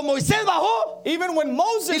 Aún cuando Moisés bajó Even when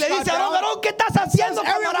Moses y le got dice a down, Aarón, ¿qué estás haciendo,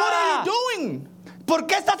 Aaron, what are camarada? you doing? ¿Por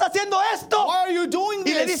qué estás haciendo esto? Why are you doing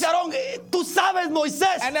Y le this? dice a Aarón, tú sabes,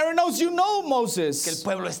 Moisés, And Aaron knows, you know, que el Moses.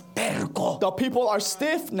 pueblo es terco. The people are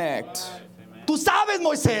stiff-necked. Tú sabes,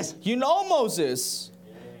 Moisés. You know Moses.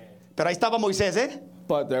 Pero ahí estaba Moisés, ¿eh?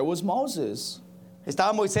 But there was Moses.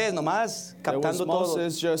 Estaba Moisés nomás There was captando todo.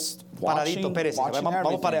 Moses just Paradito, watching, Pérez. watching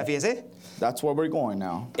Vamos para allá, everything. fíjese. That's where we're going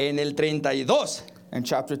now. En el 32, In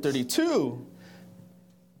chapter 32,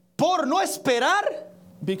 por no esperar,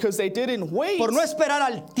 because they didn't wait, por no esperar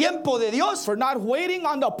al tiempo de Dios, for not waiting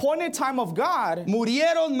on the appointed time of God,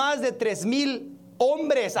 murieron más de 3,000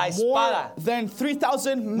 hombres a more espada. than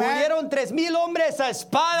 3,000 men, Murieron 3,000 hombres a more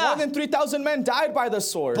espada than 3,000 men died by the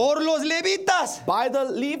sword, por los levitas, by the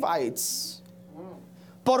Levites,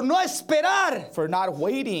 por no esperar. for not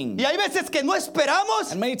waiting. Y hay veces que no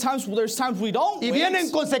esperamos And many times, there's times we don't y wait,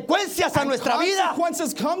 vienen consecuencias a and nuestra vida.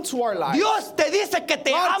 consequences come to our lives. Dios te dice que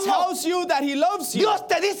te God amo. tells you that He loves you. Dios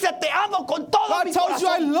te dice te amo con todo God mi tells you,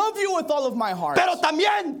 I corazón. love you with all of my heart. Pero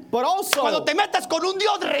también But also, cuando te metes con un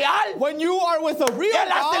Dios real, when you are with a real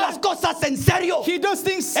Él hace las God, cosas en serio. He does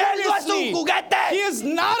things Él no es un seriously. juguete. He is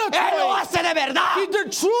not a Él lo toy. hace de verdad. He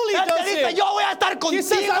truly Él does te dice, it. yo voy a estar He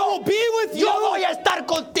says, I will contigo. be with you. Yo voy a estar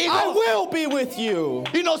contigo. I will be with you.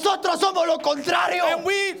 Y nosotros somos lo contrario. And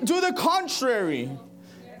we do the contrary.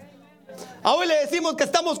 Hoy le decimos que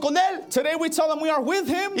estamos con Él Today we tell them we are with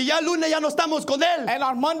Him, y ya el lunes ya no estamos con Él. and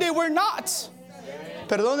on Monday we're not.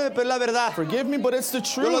 Perdóneme, pero es la verdad. Forgive me, but it's the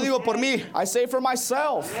Yo lo truth. digo por mí. I say for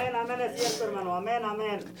myself. Amén, amén, es cierto, hermano. Amén,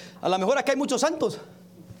 amén. A lo mejor aquí hay muchos santos.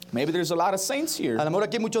 Maybe there's a lot of saints here. A lo mejor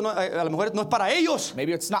aquí hay muchos, a lo mejor no es para ellos.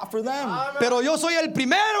 Maybe it's not for them. Pero yo soy el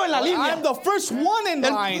primero en la línea. I'm the first one in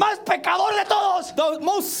El line. más pecador de todos. The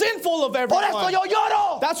most sinful of Por eso everyone. yo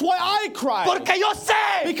lloro. That's why I cry. Porque yo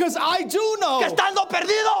sé Because I do know que estando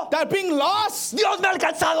perdido, that being lost, Dios me ha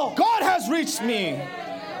alcanzado. God has reached me.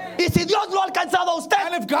 Y si Dios lo ha alcanzado a usted,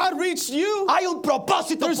 And if God reached you, hay un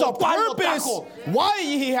propósito there's a por cual lo purpose trajo. why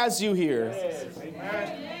He has you here.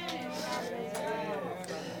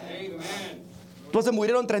 Entonces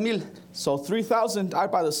murieron 3,000. So 3,000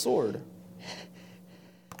 died by the sword.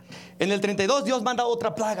 En el 32 Dios manda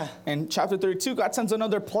otra plaga. In chapter 32, God sends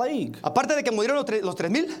another plague. Aparte de que murieron los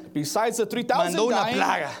 3,000, Besides the 3,000 Mandó una dying,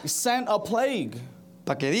 plaga. He sent a plague.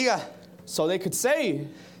 para que diga, So they could say,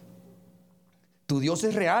 tu Dios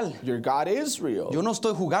es real. your God is real. Yo no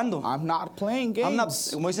estoy jugando. I'm not playing I'm not, games.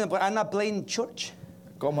 como dicen, I'm not playing church.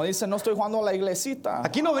 Como dicen, no estoy jugando a la iglesita.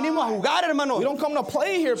 Aquí no venimos a jugar, hermano. We don't come to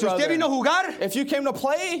play here, Si usted brother. vino a jugar, If you came to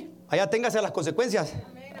play, allá téngase las consecuencias.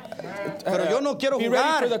 Pero yo no quiero be ready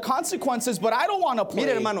jugar. for the consequences, but I don't want to play.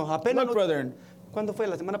 Mire, hermano, apenas Look, brother, ¿Cuándo fue?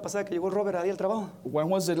 La semana pasada que llegó Robert ahí al trabajo. when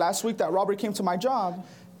was it last week that Robert came to my job?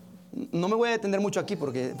 No me voy a detener mucho aquí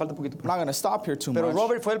porque falta poquito. I'm not going to stop here too Pero much.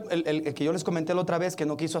 Robert fue el que yo les comenté la otra vez que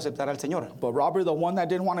no quiso aceptar al Señor. But Robert, the one that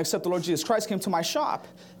didn't want to accept the Lord Jesus Christ, came to my shop.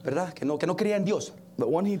 ¿Verdad? Que no creía en Dios. The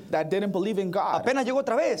one that didn't believe in God. Apenas llegó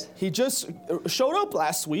otra vez. He just showed up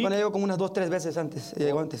last week. Bueno, llegó como unas 2-3 veces antes.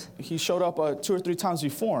 Llegó antes. He showed up 2 or 3 times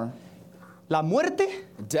before. La muerte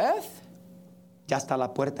Death ya está a la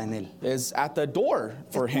puerta en él. is at the door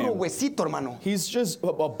for Es puro him. huesito, hermano. He's just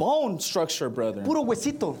a bone structure, brother. Puro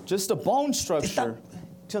huesito. Just a bone Está, structure.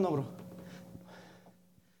 ¿sí o no, bro?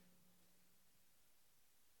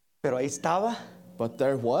 Pero ahí estaba But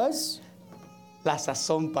there was la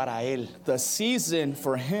sazón para él. the season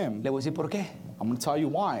for him. Le voy a decir por qué. I'm going to tell you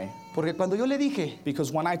why. Porque cuando yo le dije,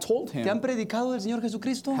 Because when I told ¿te han him, predicado del Señor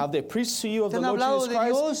Jesucristo? have they preached to you of ¿Te the han Lord hablado Jesus de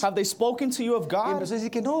Christ? Dios? Have they spoken to you of Y God? empezó a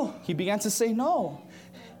decir que no. He began to say no.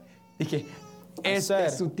 Dije, este said,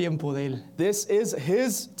 es su tiempo de él. This is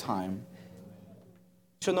his time.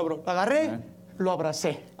 Yo no, bro. Lo agarré, lo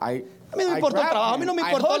abracé. A A mí no me importó el trabajo, a mí no me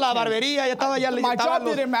importó la barbería, ya estaba ya My job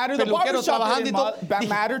didn't matter. The peluqueros barbershop trabajando y todo. didn't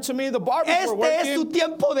matter to me. The barbers were Este es su working.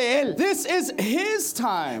 tiempo de él. This is his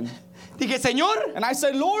time. Dije, Señor, And I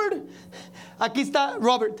said, Lord, aquí está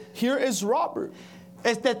Robert. here is Robert.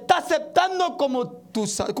 Está aceptando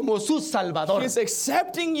como su salvador. He's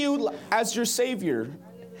accepting you as your savior,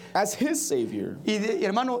 as his savior. Y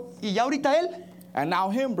hermano, y ya ahorita él And now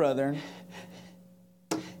him, brother,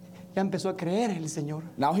 Ya empezó a creer en el Señor.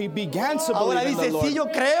 Now he began to Ahora believe in the dice, Lord. sí, yo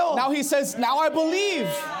creo. Now he says, now I believe.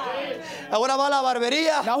 Ahora va a la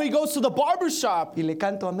barbería Now he goes to the barber shop y le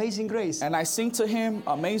canto Amazing Grace. and I sing to him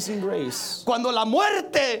Amazing Grace. Cuando la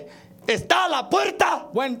muerte está a la puerta,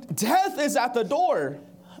 When death is at the door,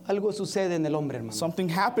 algo sucede en el hombre, hermano. something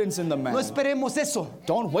happens in the man. No esperemos eso.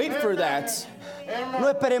 Don't wait for that.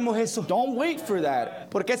 No esperemos eso. Don't wait for that,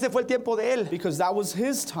 Porque ese fue el tiempo de él. because that was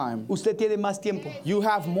his time. Usted tiene más tiempo. You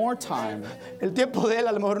have more time. El tiempo de él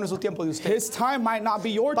a lo mejor no es el tiempo de usted. His time might not be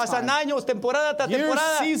your Pasan time. años, temporada tras Years,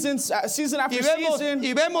 temporada. season after Y vemos, season.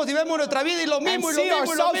 y vemos nuestra vida y lo mismo, y lo see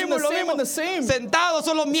mismo, y lo ourselves in mismo, y the lo same mismo. and the same. Sentados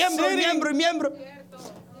son los miembros, Sitting. miembros y miembros.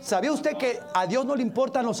 ¿Sabía usted que a Dios no le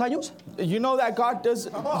importan los años? You know that God does.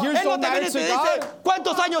 Years Él no don't te matter viene y to te God. dice,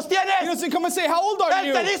 ¿cuántos años He tienes? doesn't come and say, how old are Él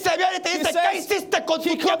you? te dice, viene y te He dice, ¿qué hiciste con tu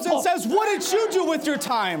he comes tiempo? and says, what did you do with your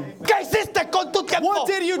time? ¿Qué hiciste con tu tiempo? What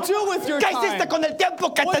did you do with your ¿Qué time? hiciste con el tiempo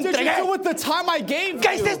que te What did you entregué? do with the time I gave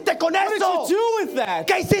 ¿Qué you? hiciste con What did eso? you do with that?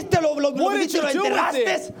 ¿Qué hiciste? ¿Lo What did you do with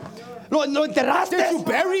enterraste? ¿Lo enterraste? Did you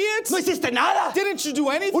bury it? ¿No hiciste nada? Didn't you do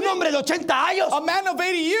anything? Un hombre de 80 años. A man of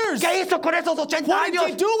 80 years. ¿Qué hizo con esos 80 What did he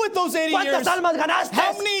años? do with those 80 ¿Cuántas years? almas ganaste?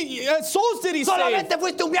 How many souls did he save? Solamente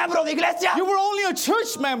fuiste un miembro de iglesia. You were only a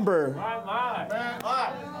church member.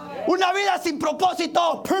 Una vida sin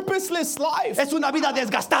propósito Purposeless life. es una vida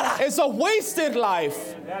desgastada. It's a wasted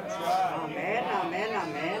life.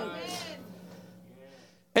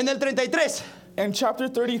 En el 33. In chapter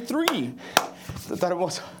 33. Esto está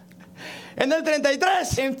hermoso. En el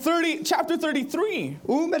 33. In chapter 33.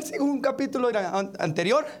 Un capítulo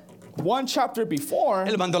anterior. One chapter before,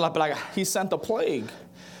 Él mandó la plaga. he sent a plague.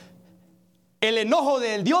 El enojo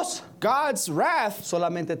del Dios God's wrath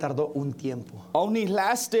solamente tardó un tiempo. only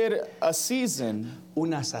lasted a season.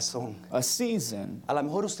 Una sazón. A season. A lo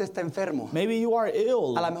mejor usted está enfermo. Maybe you are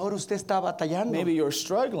ill. A lo mejor usted está batallando. Maybe you're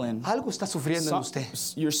struggling. Algo está sufriendo en usted.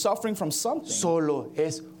 You're suffering from something. Solo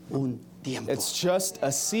es un tiempo. It's just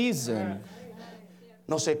a season.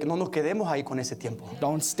 No sé, no nos quedemos ahí con ese tiempo.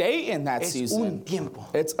 Don't stay in that Es season. un tiempo.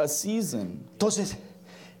 It's a season. Entonces,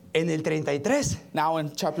 en el 33 Now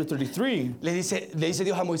in chapter 33, le dice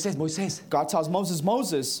Dios a Moisés, Moisés, God tells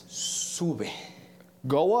Moses, sube,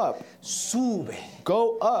 go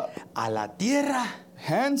up a la tierra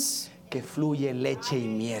hence que fluye leche y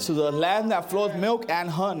miel. to the land that floweth milk and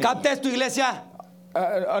honey. Capta esto, iglesia.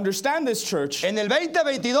 Understand this, church. En el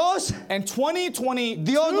 2022, In 2020,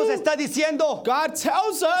 Dios nos está diciendo, God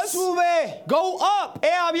tells us, sube, go up. he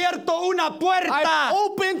abierto una puerta. I've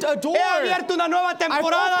opened a door. He abierto una nueva I've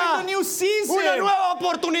temporada. opened a new season. Una nueva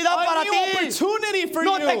oportunidad A para new ti. opportunity for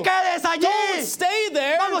No you. te quedes allí. Don't stay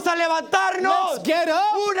there. Vamos a levantarnos. Let's get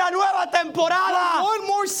up. Una nueva temporada. One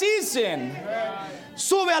more season.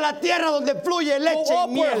 Sube a la tierra donde fluye leche Go y up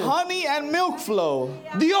where miel. honey and milk flow.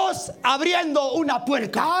 Dios abriendo una puerta.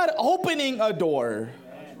 God opening a door.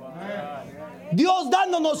 Dios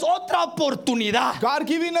dándonos otra oportunidad. God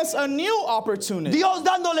giving us a new opportunity. Dios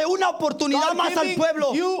dándole una oportunidad God más al giving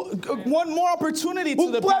pueblo. you one more opportunity to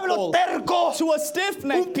Un the pueblo people. terco. To a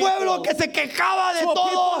stiff-necked Un pueblo people. que se quejaba de To a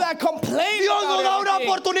people todo. that complain Dios nos da about una everything.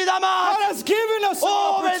 oportunidad God más. has given us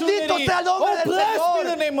Oh, an bendito opportunity. sea el nombre Oh, del blessed be Señor.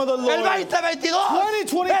 the name of the El Lord. 2022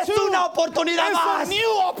 es 2022 una oportunidad is a más.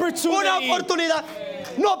 new opportunity. Una oportunidad.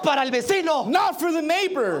 No para el vecino. Not for the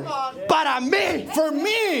neighbor. Para mí. For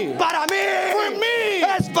me. Para mí. For me.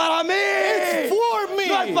 Es para mí. It's for me.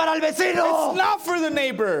 No es para el vecino. It's not for the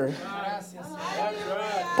neighbor.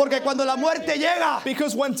 Porque cuando la muerte llega,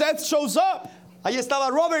 Because when death shows up, ahí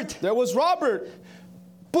estaba Robert, there was Robert,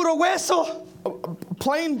 puro hueso.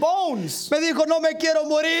 plain bones. Me dijo, no me quiero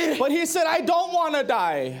morir. But he said, I don't want to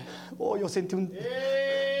die. Oh, yo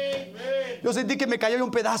sentí que me cayó un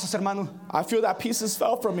pedazo, hermano. I feel that pieces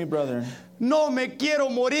fell from me, brother. No me quiero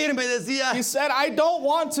morir, me decía. He said, I don't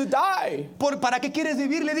want to die. ¿Para qué quieres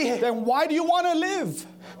vivir? Le dije. Then why do you want to live?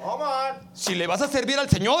 Si le vas a servir al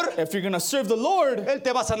Señor, If you're going to serve the Lord, Él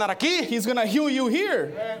te va a sanar aquí. He's going to heal you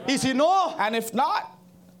here. Y si no, And if not,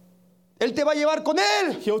 Él te va a llevar con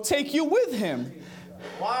Él. He'll take you with Him.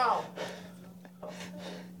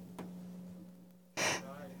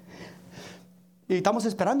 Y estamos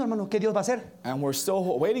esperando, hermano, ¿qué Dios va a hacer? And we're still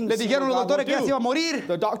waiting Le to see dijeron los what God doctores que ya se iba a will do. morir.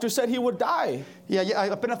 The doctor said he would die. Y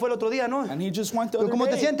apenas fue el otro día, ¿no? And he just went the other ¿Cómo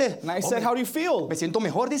te day. sientes? And I said, how do you feel? Me siento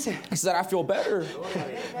mejor, dice. He said, I feel better.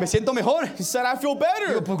 Me siento mejor. He said, I feel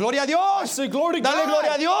better. Pues gloria a I Dios. said, glory to Dale God.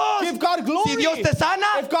 gloria a Dios. Give God glory. Si Dios te sana,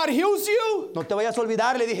 If God heals you, no te vayas a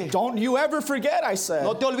olvidar, le dije. don't you ever forget, I said.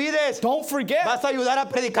 No te olvides. Don't forget. Vas a ayudar a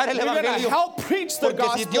predicar el You're going to evangelio. help preach the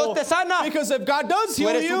Porque si Dios gospel. te sana, Because if God does tú heal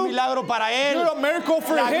eres un you, milagro para Él. you're a miracle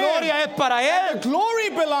for La Him. gloria es para Él. Glory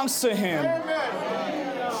belongs to Him.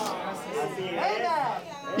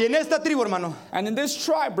 Y en esta tribu, hermano, And in this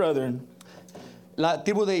tribe, brethren, la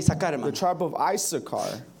tribu de Isaacar, the hermano, tribe of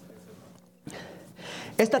Issachar,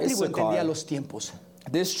 esta tribu Issachar. entendía los tiempos.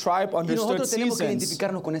 this tribe Y understood nosotros tenemos que seasons.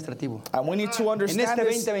 identificarnos con esta tribu. And we need to En understand este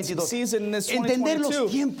this 2022, season in this entender los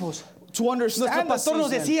 2022. tiempos. To Nuestro understand the pastor nos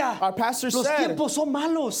season. decía, Our pastor los said, tiempos son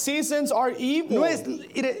malos. seasons are evil.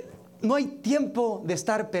 No hay tiempo de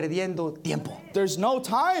estar perdiendo tiempo. There's no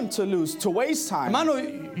time to lose, to waste time. Hermano,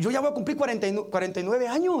 yo ya voy a cumplir 49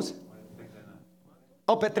 años.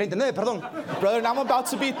 Oh, 39, perdón. Brother, I'm about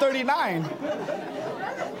to be 39.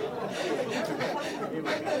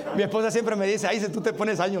 Mi esposa siempre me dice, ay, si tú te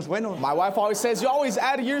pones años, bueno, My wife always says, you always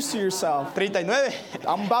add years to yourself. 39.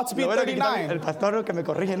 I'm about to be Lo bueno que quizá 39. el pastor que me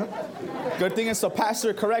corrige, ¿no? Good thing it's the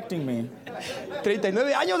pastor correcting me.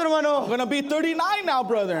 39 años, hermano. I'm going to be 39 now,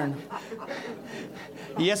 brother.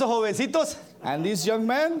 Y esos jovencitos, And these young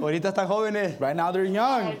men, ahorita están jóvenes. right now they're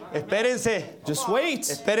young. Espérense, Just wait.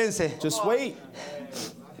 espérense. Just wait.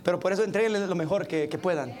 Pero por eso entréguenle lo mejor que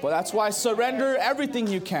puedan. But that's why surrender everything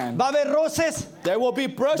you can. Va a haber roces. There will be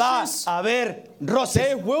Va brushes. a haber There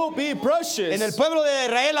roces. will be brushes. En el pueblo de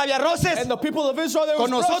Israel había roces. And the people of Israel, there was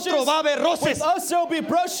Con nosotros brushes. va a haber roces. With us, there will be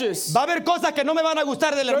brushes. Va a haber cosas que no me van a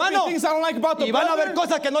gustar del There will hermano. be things I don't like about the Y van a brother. haber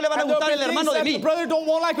cosas que no le van a And there gustar will el be hermano things de that mí. the brother don't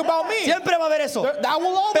want like about me. Siempre va a haber eso. That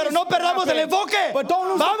will always Pero no perdamos el happen. enfoque. But don't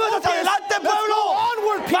lose the Vamos hacia focus. adelante, Let's pueblo. go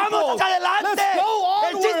onward, people. Vamos hacia adelante. Let's go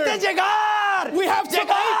El chiste es onward. llegar. We have to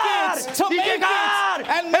llegar. make it, to y make llegar. it,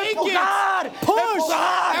 and make empujar, it. Push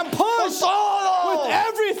empujar, and push con todo. with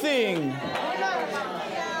everything.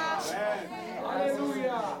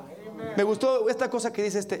 Me gustó esta cosa que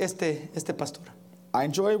dice este pastor. I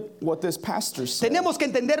enjoy what this pastor said. Tenemos que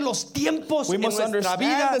entender los tiempos We en must nuestra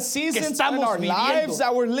vida understand the que seasons in estamos our lives viviendo.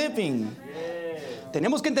 that we're living.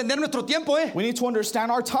 Tenemos que entender nuestro tiempo, We need to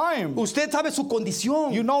understand our time. Usted sabe su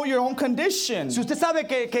condición. You know your own condition. Si usted sabe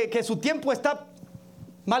que su tiempo está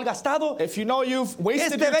mal gastado, If you know you've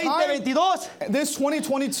wasted este your time, 2022, this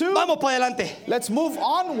 2022, vamos para adelante. let's move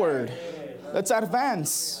onward. Let's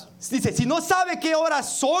advance. Dice, si no sabe qué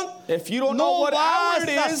horas son, If you don't know no what hour vas it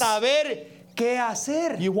a is, saber qué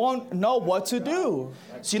hacer. you won't know what to do.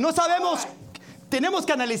 Si no sabemos, tenemos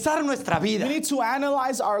que analizar nuestra vida We need to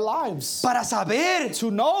analyze our lives para saber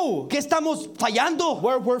to know qué estamos fallando.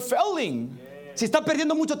 where we're failing. Si está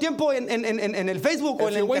perdiendo mucho tiempo en el Facebook o If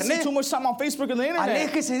en you're el wasting internet, too much time on Facebook and the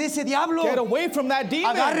internet, aléjese de ese diablo. get away from that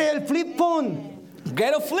demon. Agarre el flip phone.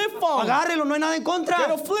 Get a flip phone. Agárrelo, no hay nada en contra.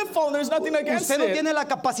 Get a flip phone. There's nothing against Usted no it. tiene la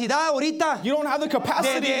capacidad ahorita You don't have the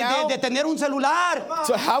capacity now de tener un celular.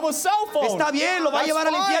 to have a cell phone. Está bien, lo va a That's llevar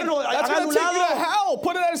al fine. infierno. That's Hágalo a going un to take you to lado. hell.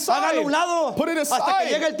 Put it aside. Hágalo a un lado Put it aside. hasta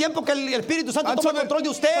que llegue el tiempo que el Espíritu Santo Until tome control de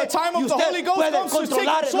usted the time y of the usted Holy Ghost puede comes to take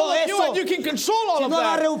controlar control todo of you eso. and you can control all Si of no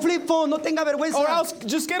agarre that. un flip phone, no tenga vergüenza. Or else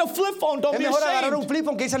just get a flip phone. Don't Es be mejor agarrar un ashamed. flip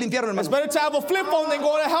phone que irse al infierno, It's hermano. better to have a flip phone than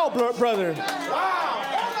go to hell, brother.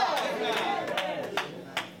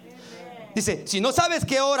 Dice, si no sabes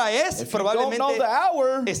qué hora es, If you don't know the probablemente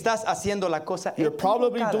hour, estás haciendo la cosa you're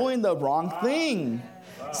probably equivocada. doing the wrong thing.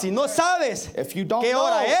 Si no sabes If you don't qué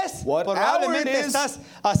hora know es, what hour probablemente it is, estás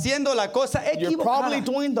haciendo la cosa You're probably equivocada.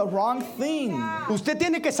 doing the wrong thing. Usted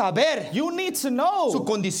tiene que saber You need to know su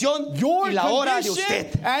condición your y la hora de condition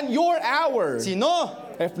usted. and your hour. Si no,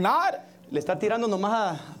 If not, le está tirando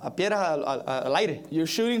nomás a piedras al aire. you're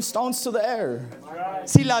shooting stones to the air.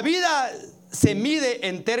 Si la vida se mide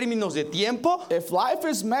en términos de tiempo, If life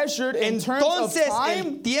is measured in terms of entonces time,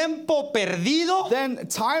 el tiempo perdido then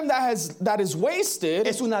time that is wasted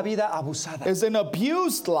es una vida abusada. is an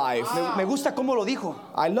abused life. Me gusta cómo lo dijo.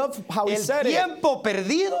 I love how he El said it. tiempo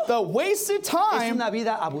perdido The wasted es time una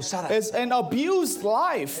vida abusada. is an abused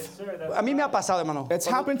life. A mí me ha pasado, hermano. It's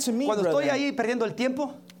happened to me, Cuando estoy brother. ahí perdiendo el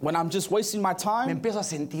tiempo, When I'm just wasting my me time, empiezo a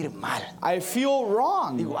sentir mal. I feel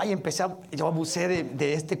wrong. Digo, ay, yo abusé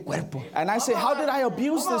de este cuerpo. And I say, how did I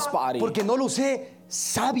abuse this body? Porque no lo usé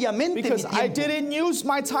sabiamente mi Because I tiempo. didn't use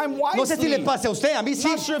my time No sé si le wisely. pasa a usted, a mí I'm sí.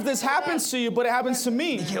 not sure if this happens to you, but it happens to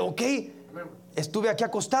me. Dije, ok, estuve aquí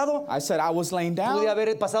acostado. I said I was laying Pude down.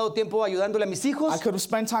 haber pasado tiempo ayudándole a mis hijos, I could have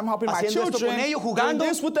spent time helping my haciendo esto children, con ellos, doing jugando,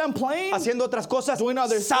 this with them, playing, haciendo otras cosas doing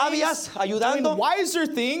other sabias, things, ayudando, doing wiser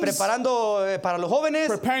things, preparando para los jóvenes,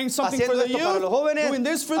 preparing something for haciendo the esto para los youth, jóvenes, doing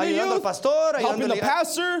this for the ayudando al youth, pastor, helping ayudando the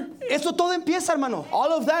pastor. Eso todo empieza, hermano.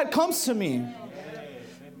 All of that comes to me.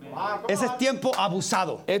 Ese es tiempo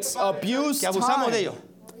abusado. It's abused Que abusamos de ello.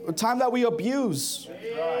 time. Time that we abuse.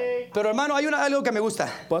 Pero hermano, hay algo que me gusta.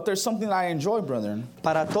 But there's something that I enjoy, brethren.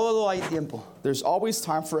 Para todo hay tiempo. There's always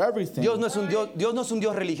time for everything. Dios no es un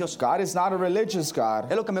Dios religioso. God is not a religious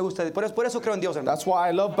God. Es lo que me gusta. Por eso creo en Dios, hermano. That's why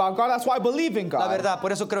I love about God. That's why I believe in La God. verdad,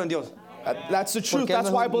 por eso creo en Dios. That's the truth. Porque él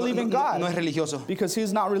That's why I believe in God. no es religioso. Because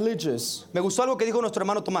he's not religious. Me gustó algo que dijo nuestro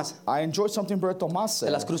hermano Tomás. I enjoyed something Brother Tomás said.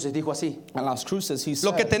 En las cruces dijo así. En las cruces he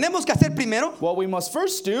Lo que said, tenemos que hacer primero, what we must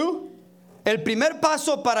first do, el primer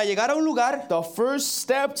paso para llegar a un lugar the first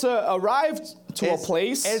step to arrive to a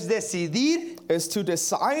place es decidir is to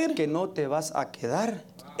decide que no te vas a quedar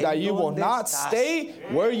that en you will donde not estás. stay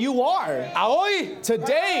where you are. A hoy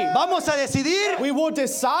Today, vamos a decidir we will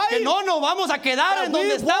decide que no nos vamos a quedar that en we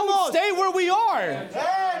donde won't estamos. stay where we are.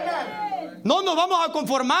 No nos vamos a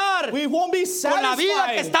conformar We won't be con la vida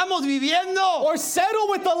que satisfied estamos viviendo. or settle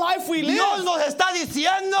with the life we Dios live. nos está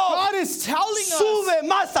diciendo, God is telling us, sube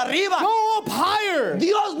más arriba. go up higher.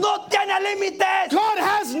 Dios no tiene límites. God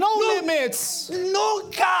has no limits.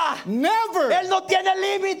 Nunca. Never. Él no tiene He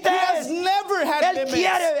has límites. never had limits.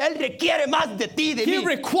 Él requiere más de ti, de He mí.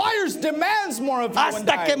 requires, demands more of you and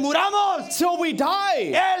Hasta que I. muramos, Till we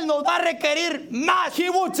die, Él nos va a requerir más He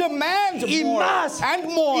will demand y more más and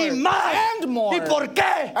more y más. and more. ¿Y por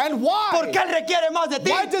qué? And why? Porque Él requiere más de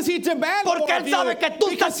ti. Why does He demand Porque more Él of you? sabe que tú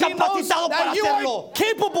Because estás He knows capacitado para that you hacerlo. are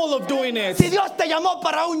capable of doing it. Si Dios te llamó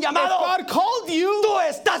para un If llamado, God called you, tú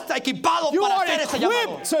estás equipado you para are hacer ese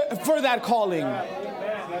llamado. equipped for that calling.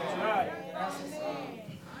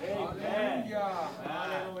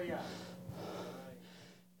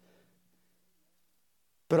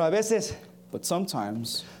 Pero a veces, But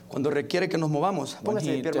sometimes, cuando requiere que nos movamos, when póngase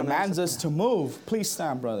de He pie, hermano. demands us to move, please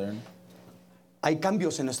stand, brethren. Hay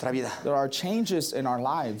cambios en nuestra vida There are changes in our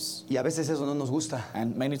lives, y a veces eso no nos gusta.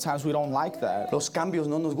 and many times we don't like that. Los cambios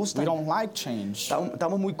no nos We gustan. don't like change.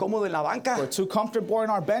 Estamos muy cómodos en la banca. We're too comfortable in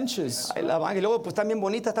our benches. En la banca. Y luego pues están bien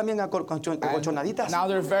bonitas, también acolchonaditas. Now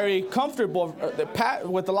they're very comfortable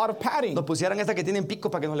with a lot of padding. Nos pusieran estas que tienen pico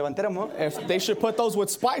para que nos levantáramos. If they should put those with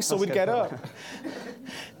spikes so we'd get up.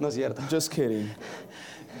 No es cierto. Just kidding.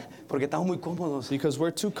 Porque estamos muy cómodos. Because we're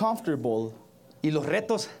too comfortable, Y los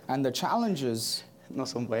retos and the challenges no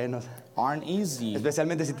son buenos. aren't easy.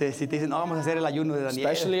 Especialmente si te dicen, no, vamos a hacer el ayuno de Daniel.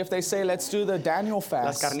 Especially if they say, let's do the Daniel Las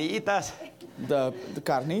fast. carnitas. The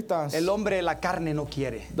carnitas. El hombre la carne no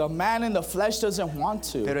quiere. The man in the flesh doesn't want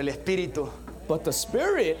to. Pero el espíritu, But the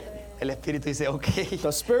spirit dice, ok,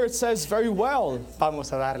 The Spirit says very well,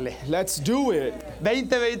 vamos a darle. let's do it.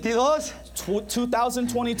 2022,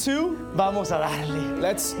 2022, vamos a darle.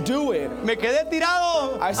 let's do it. Me quedé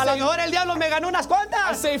tirado. I A say- lo mejor el diablo me ganó unas I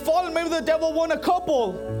cuantas. say fallen, maybe the devil won a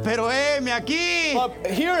couple. Pero me aquí. But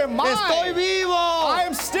here am I. Estoy vivo. I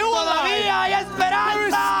am still Todavía hay alive. There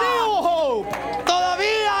is esperanza. still hope.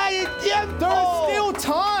 Todavía hay tiempo. There is still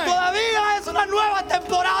time. Todavía es una nueva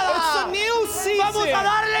temporada. It's a new season. Vamos a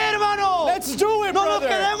darle, hermano. Let's do it, No nos brother.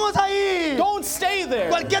 quedemos ahí. Don't stay there.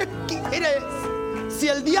 Mire, si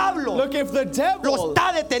el diablo Look, if the lo devil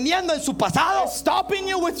está deteniendo en su pasado, is stopping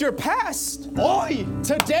you with your past, hoy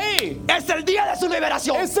today es el día de su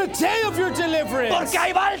liberación. is the day of your deliverance. Porque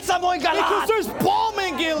hay bálsamo en Because Galaad. there's balm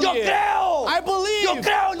in Gilead. Yo creo. I believe. Yo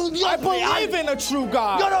creo en un Dios I believe real. in a true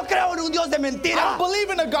God. Yo no creo en un Dios de I mentira. don't believe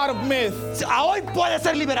in a God of myth. Hoy puede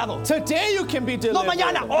ser liberado. Today you can be No delivered.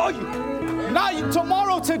 mañana, hoy. Not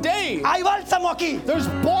tomorrow, today. Hay bálsamo aquí. There's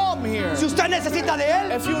balm here. Si usted necesita de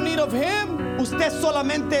él, If you need of Him, usted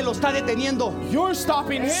solamente lo está deteniendo. you're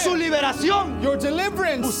stopping Su Him. liberación, Your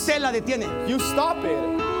deliverance, usted la detiene. you stop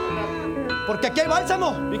it. Porque aquí hay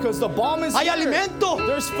bálsamo. Because the balm is Hay here. alimento.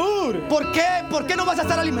 There's food. ¿Por qué? ¿Por qué no vas a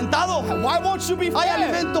estar alimentado? Why won't you be Hay fed?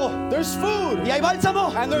 alimento. There's food. Y hay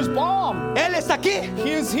bálsamo. And there's balm. Él está aquí.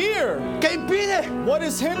 He is here. ¿Qué impide? What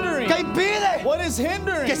is hindering? ¿Qué impide? What is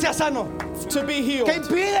hindering Que sea sano. to be healed? ¿Qué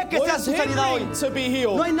impide que What sea is su sanidad hoy? hindering to be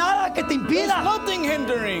healed? No hay nada que te There's impida. nothing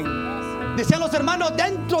hindering. Decían los hermanos,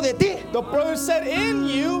 dentro de ti The brother said, in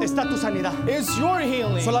you está tu sanidad. is your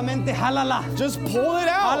healing. Solamente jálala. Just pull it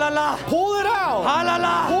out. Jálala. Pull it out.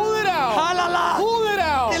 Jálala. Pull it out. Jálala. Pull it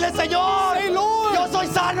out. Dile, Señor, Say, Lord, yo soy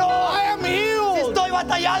sano. I am healed. Estoy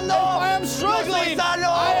batallando. I am Yo soy struggling. sano.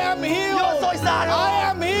 I am healed. Yo soy sano. I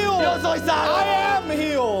am healed. Yo soy sano. I am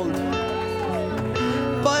healed.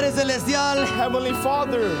 Padre Celestial. Heavenly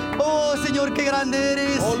Father, Oh, Señor, qué grande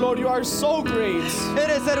eres. oh Lord, you are so great.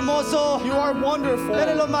 Eres hermoso. You are wonderful.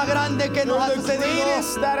 Eres lo más grande que nos ha You're the sucedido.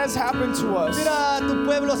 greatest that has happened to us. Mira a tu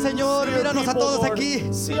pueblo, Señor. See your Míranos a people, todos Lord.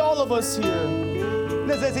 aquí. See all of us here.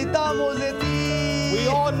 Necesitamos de ti. We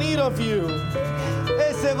all need of you.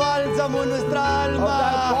 Ese bálsamo en nuestra Of that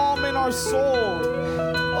alma. balm in our soul.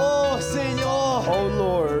 Oh, Señor. Oh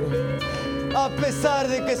Lord, A pesar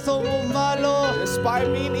de que somos malos, despite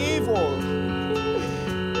being evil,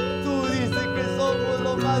 tú dices que somos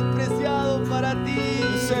lo más preciado para ti.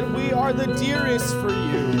 you said we are the dearest for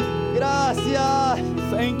you. Gracias.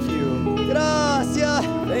 Thank you. Gracias.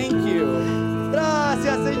 Thank you.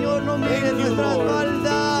 Gracias, Señor. no Thank mires you, nuestras Lord.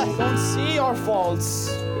 faldas. Don't see our faults.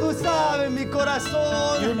 Tú sabes mi You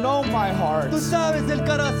corazón. know my heart. Tú sabes el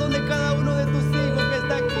corazón de cada uno de tus hijos que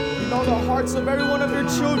está aquí. You know the hearts of every one of your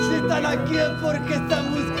Si children. están aquí es porque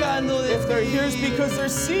están buscando de If they're here, it's ti. because they're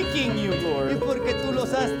seeking you, Y Lord. porque tú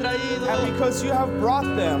los has traído. And because you have brought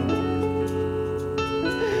them.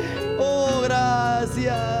 Oh,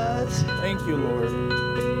 gracias. Thank you, Lord.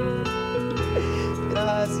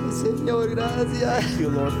 Gracias, Señor, gracias. Thank you,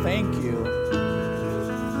 Lord. Thank you.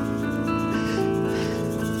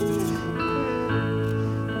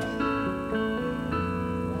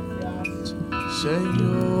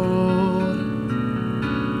 Señor,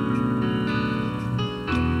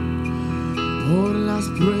 por las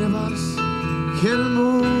pruebas que el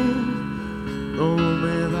mundo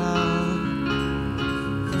me da,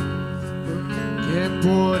 que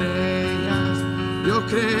por ellas yo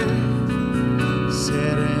creceré,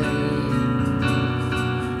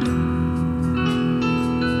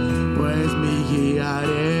 pues mi guía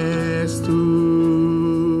eres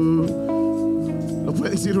tú. ¿Lo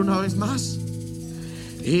puedes decir una vez más?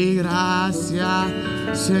 Y gracias,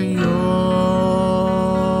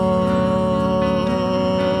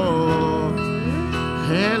 Señor,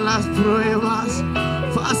 en las pruebas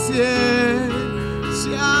paciencia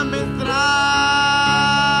me traen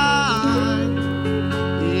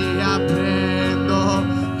y aprendo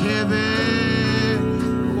que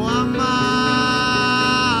debo amar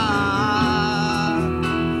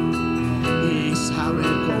y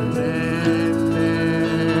saber comprender,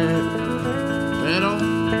 pero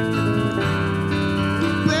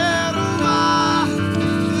va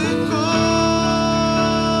en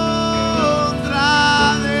contra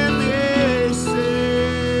de mi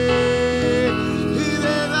ser y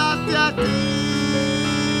de darte a ti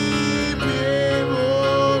mi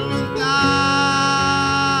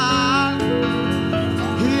voluntad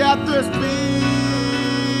y a tu espíritu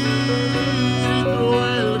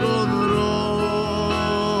el control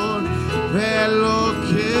de lo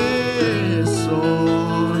que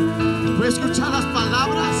soy. ¿Puedes escuchar las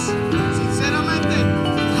palabras? Sinceramente,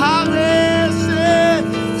 a veces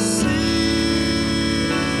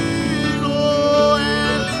sigo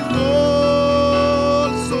el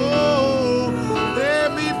impulso de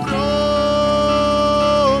mi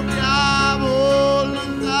propia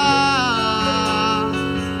voluntad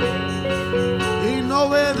y no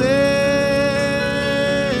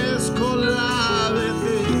obedezco la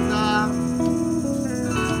bendita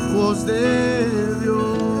voz de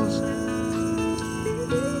Dios.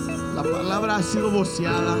 La palabra ha sido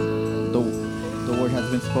voceada The word has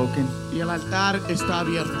been spoken y el altar está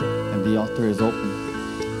abierto. and the altar is open.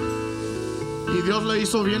 Y Dios lo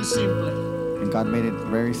hizo bien simple. And God made it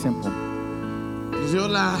very simple. Nos dio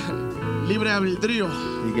la libre albedrío.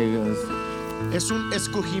 He gave us Es un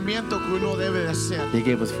escogimiento que uno debe de hacer. He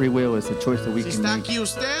gave us free will. It's a choice that we Si can está make. aquí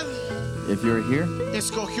usted, If you're here,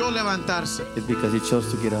 escogió levantarse. it's because you chose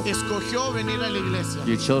to get up. Escogió venir a la iglesia.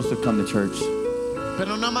 You chose to come to church.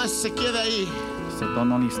 Pero nada más se queda ahí. So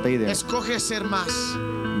don't only stay there. Escoge ser más.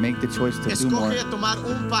 Make the choice to do more. Escoge tomar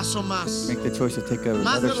un paso más. Make the choice to take Más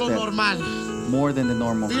another de lo step. normal. More than the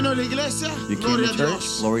normal. Vino a la iglesia, You came gloria to a church,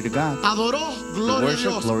 Dios. glory to God. Adoró, gloria a worship,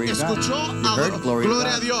 Dios. glory to God. Escuchó, You heard, adoró, glory to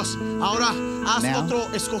gloria a God. Dios. Ahora haz Now, otro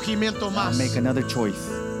escogimiento más. Make another choice.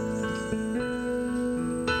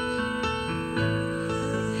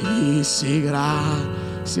 Y sí,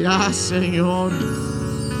 gracias, Señor.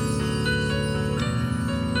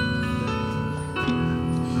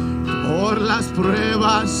 Por las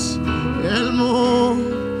pruebas el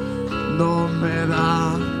mundo me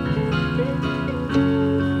da.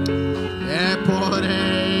 Que por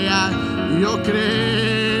ella yo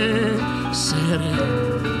creceré.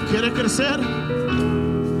 ¿Quiere crecer?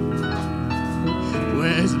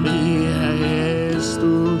 Pues mía es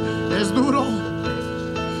duro,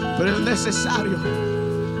 pero es necesario.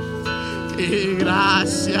 Y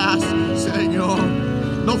gracias, Señor.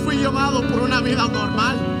 No fui llamado por una vida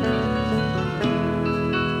normal.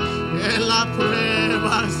 En las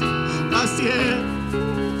pruebas paciencia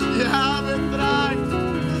me trae.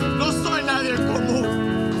 No soy nadie común.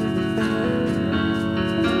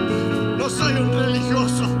 No soy un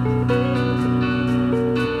religioso.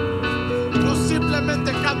 No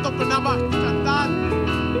simplemente canto para nada más cantar.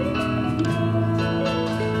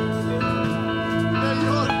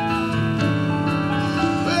 Señor,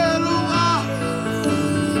 pero va.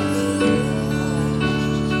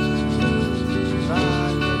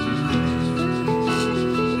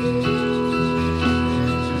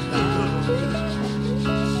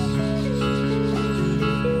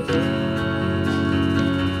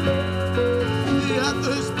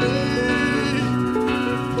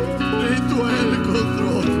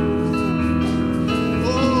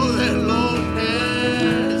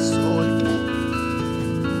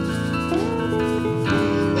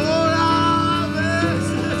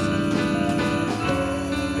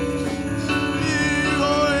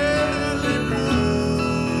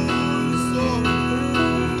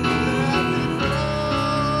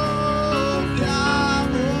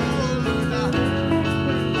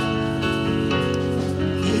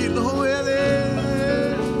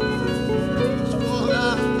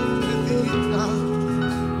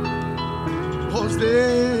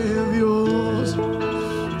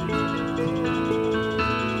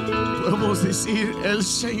 podemos decir: el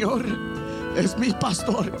Señor es mi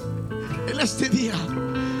pastor. En este día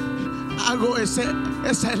hago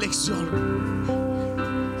esa elección.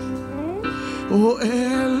 Oh,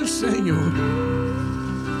 el Señor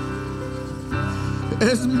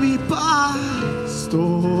es mi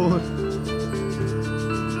pastor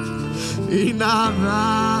y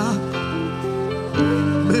nada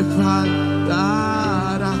me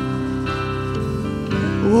faltará.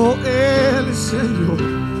 Oh, el Señor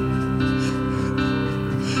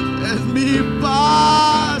es mi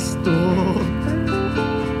pastor.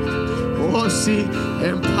 Oh, sí,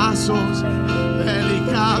 en pasos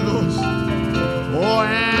delicados. Oh,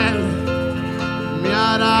 Él me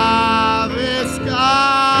hará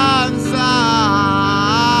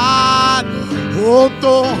descansar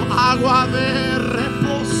junto a agua de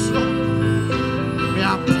reposo. Me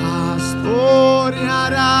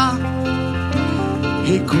pastoreará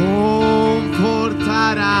y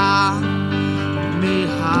confortará mi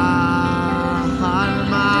alma.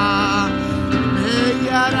 Me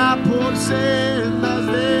guiará por sendas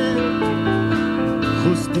de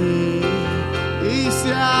justicia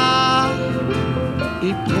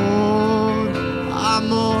y por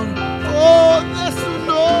amor, oh, de su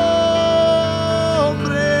nombre.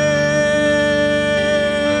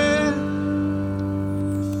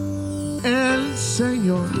 El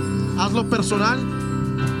Señor, hazlo personal.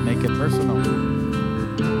 Make it personal.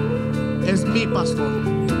 Es mi pastor.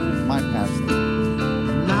 My pastor.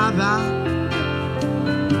 Nada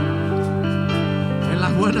en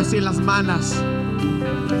las buenas y en las malas.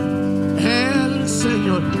 El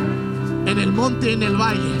Señor en el monte y en el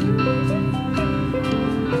valle,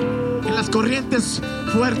 en las corrientes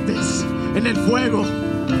fuertes, en el fuego,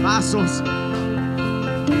 vasos.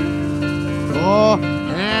 Oh,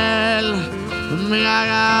 Él me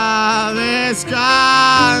haga descansar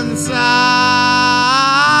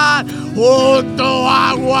junto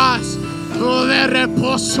a aguas de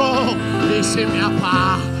reposo, y se me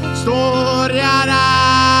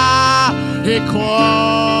pastoreará y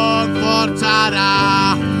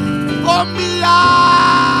confortará. Oh, mi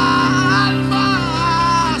alma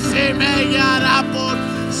se me guiará por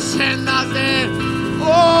sendas de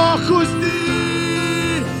justicia,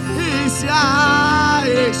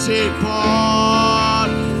 y si por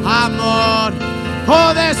amor,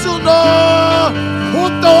 oh, de su nombre,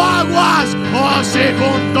 junto a aguas, oh, si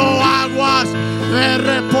junto a aguas de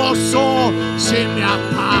reposo, se me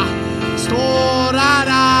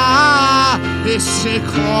pastoreará y se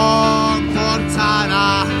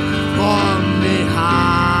confortará con mi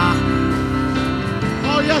alma.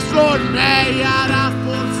 Oh, yes, Lord, me guiarás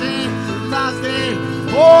por sendas de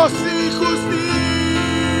justicia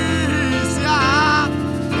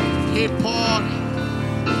y por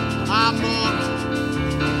amor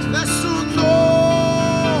de su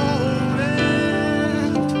nombre.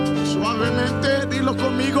 Suavemente, dilo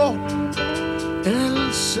conmigo: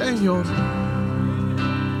 el Señor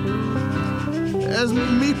es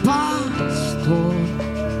mi pastor.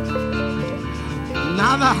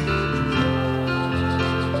 Nada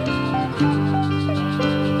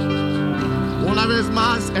una vez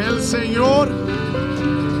más, el Señor.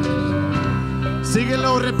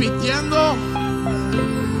 Síguelo repitiendo.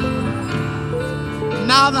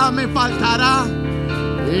 Nada me faltará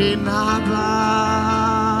y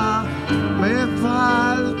nada me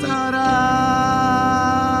faltará,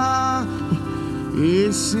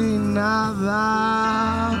 y si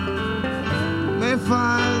nada me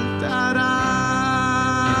faltará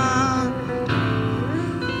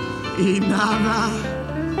y nada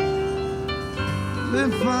me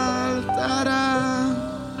faltará.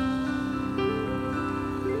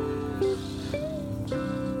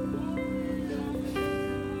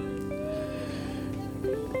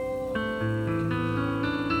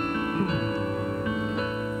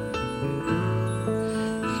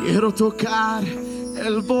 Quiero tocar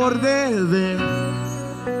el borde de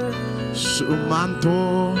su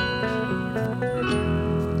manto,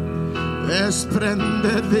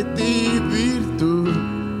 desprender de ti virtud.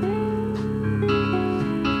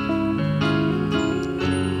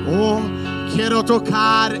 Oh, quiero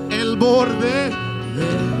tocar el borde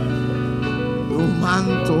de tu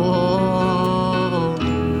manto,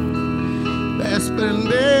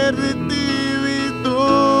 desprender de ti virtud.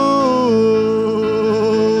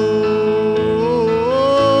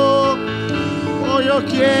 Yo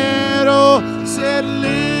quiero ser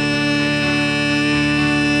limpio,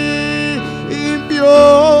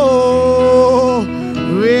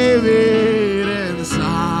 vivir en santidad.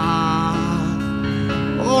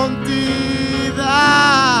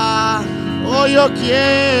 Oh, yo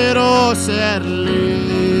quiero ser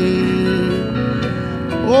limpio.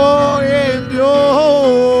 Oh,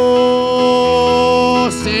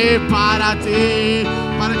 para ti,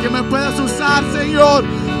 para que me puedas usar, Señor,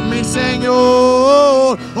 mi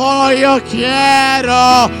Señor. Hoy yo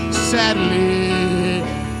quiero ser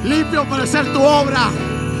limpio para hacer tu obra,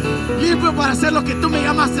 limpio para hacer lo que tú me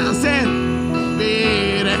llamaste a hacer.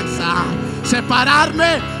 Pureza,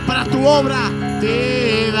 separarme para tu obra,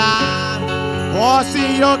 te dar. Oh,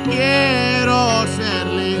 si yo quiero ser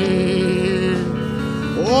limpio,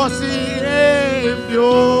 oh, si limpio,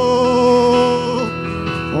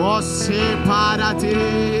 oh, si para ti,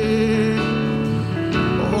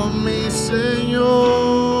 oh, mi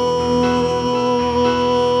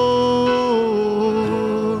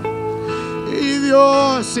Señor. Y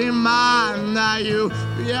Dios se manda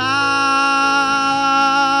lluvia,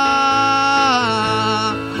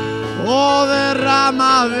 oh,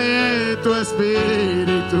 derrama de tu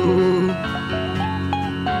espíritu.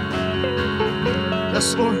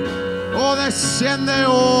 Yes, Lord. Oh, desciende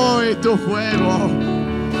hoy tu fuego,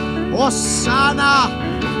 oh, sana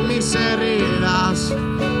mis heridas,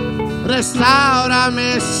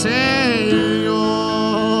 restaurame, Señor.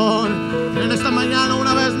 En esta mañana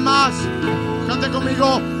una vez más, cante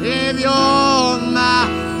conmigo. Y Dios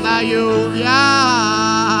manda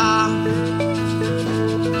lluvia,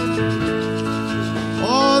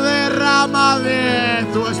 oh, derrama de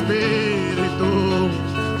tu espíritu.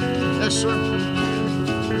 Eso.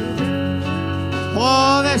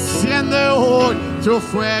 Oh, desciende hoy tu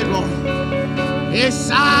fuego y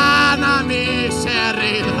sana mis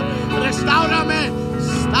heridas. Restáurame,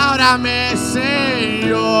 restaurame,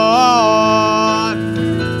 Señor.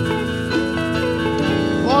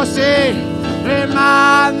 Oh, sí, me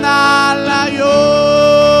manda la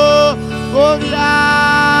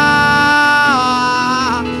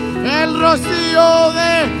lluvia, el rocío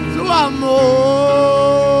de tu amor.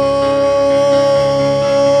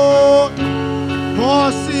 Oh,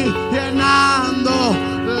 sí, llenando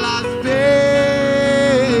las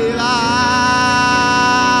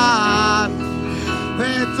vidas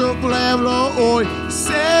de tu pueblo hoy,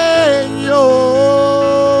 Señor.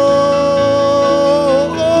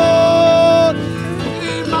 Y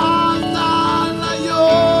manda la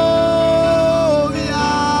lluvia,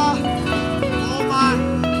 oh, my,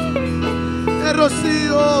 el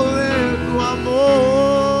rocío de tu amor.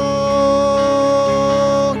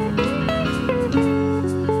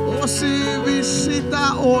 Visita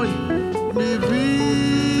hoy mi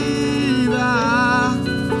vida,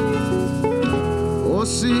 oh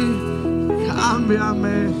sí,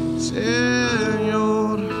 cámbiame,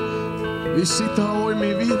 Señor. Visita hoy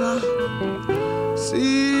mi vida,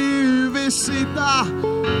 sí, visita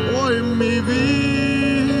hoy mi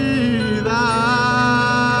vida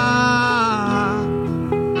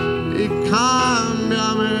y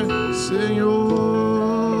cámbiame,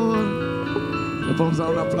 Señor. Le podemos dar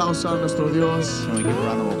un aplauso a nuestro Dios. Can we give a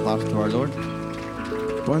round of applause to our Lord?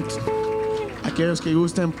 Aquellos que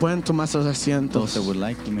gusten pueden tomar sus Those asientos. that would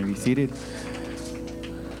like, you may be seated.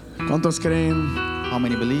 ¿Cuántos creen How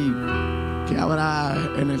many believe que habrá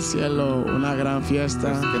en el cielo una gran fiesta?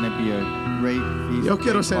 there's going to be a great feast, Yo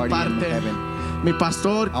quiero great ser party in parte. heaven? Mi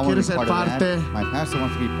pastor I want quiere to be ser part of parte that. My pastor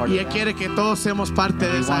wants to be part y of él that. quiere que todos seamos parte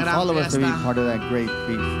de He esa wants gran all of us to be fiesta. part of that great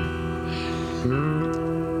feast.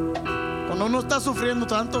 Cuando uno está sufriendo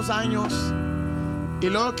tantos años y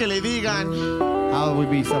luego que le digan How would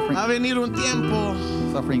we be suffering, va a venir un tiempo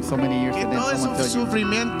suffering so many years, que and then todo someone ese tells you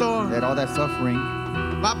sufrimiento that all that suffering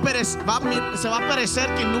se va a parecer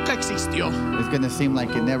que nunca existió. is going to seem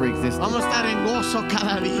like it never existed. Vamos a estar en gozo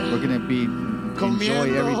cada We're día, going to be Comiendo,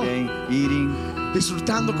 enjoy every day, eating,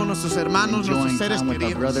 disfrutando con nuestros hermanos, enjoying nuestros seres time with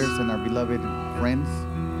our brothers queridos. and our beloved friends.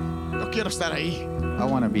 Yo quiero estar ahí. I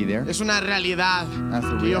want to be there. Es una realidad That's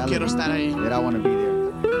the que yo reality quiero estar ahí. that I want to be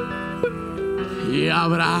there. Y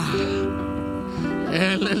habrá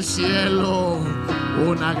en el cielo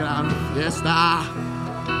una gran fiesta.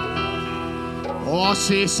 Oh,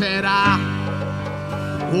 sí será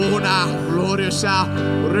una gloriosa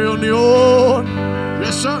reunión.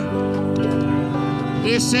 Yes, sir.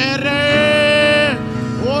 Y se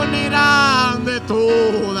reunirán de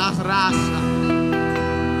todas razas.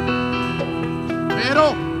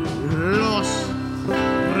 Pero los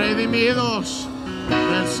redimidos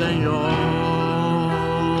del Señor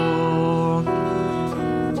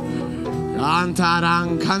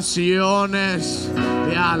cantarán canciones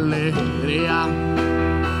de alegría.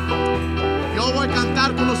 Yo voy a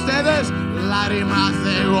cantar con ustedes lágrimas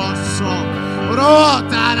de gozo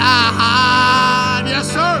brotarán. Yes,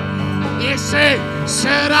 sir. Y sí,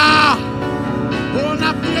 será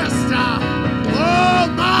una fiesta. Oh,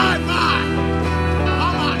 my, my.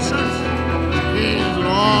 Come on, church. Y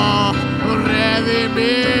los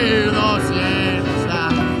redimidos en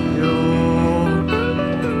Señor.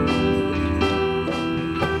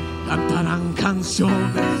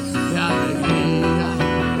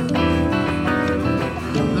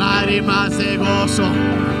 lágrimas de gozo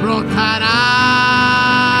brotarán.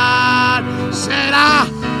 Será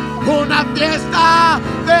una fiesta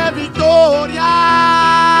de victoria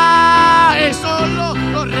y solo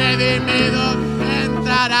los redimidos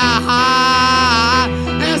entrarán.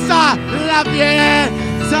 Esa es la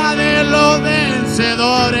fiesta de los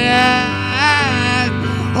vencedores.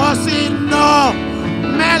 O si no,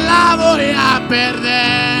 me la voy a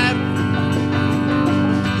perder.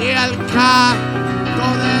 Y el canto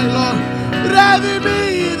de los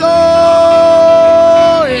redimidos,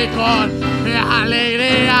 y con mi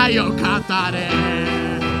alegría yo cantaré.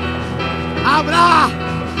 Habrá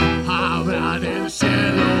en el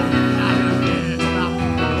cielo una fiesta.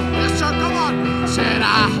 Yes, sir, come on.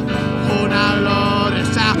 Será una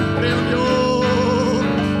gloriosa reunión.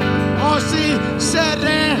 Oh, sí, se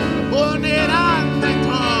reunirán de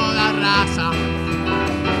toda raza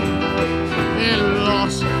en los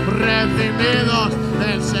redimidos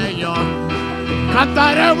del Señor.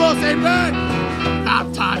 Cantaremos, amén.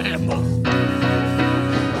 Cantaremos.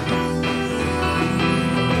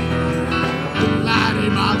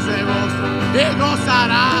 Lágrimas de gozo y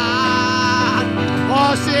gozarán.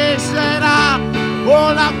 Oh, sí, será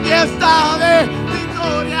una fiesta de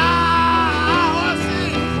victoria. Oh, sí,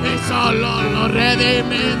 y solo los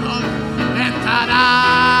redimidos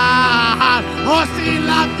entrarán. Oh, sí,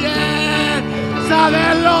 la fiesta de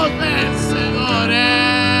los vencedores.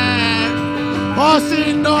 Oh,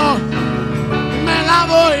 si no, me la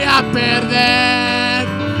voy a perder.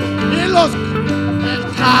 Y el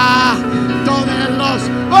canto de los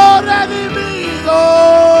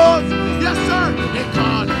redimidos. Yes, sir. Y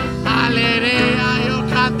con alegría yo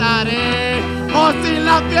cantaré. Oh, si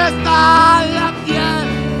la fiesta la fiel.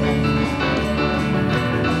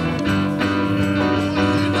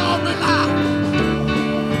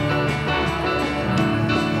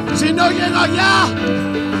 Si no llego allá,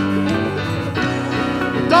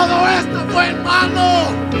 todo esto fue en vano.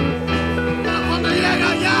 Pero cuando llegue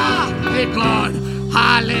allá, y con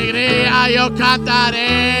alegría yo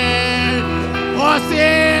cantaré. Oh, si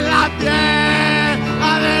la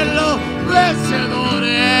tierra de los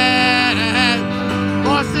vencedores.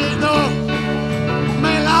 Oh, si no,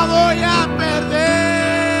 me la voy a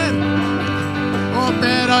perder. Oh,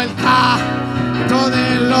 pero el canto de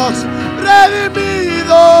los redimidos,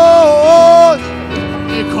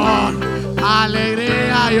 y con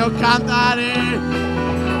alegría yo cantaré.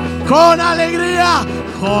 Con alegría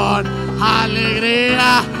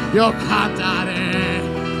yo cantaré.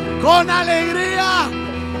 Con alegría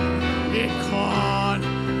y con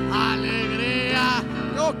alegría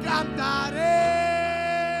yo cantaré.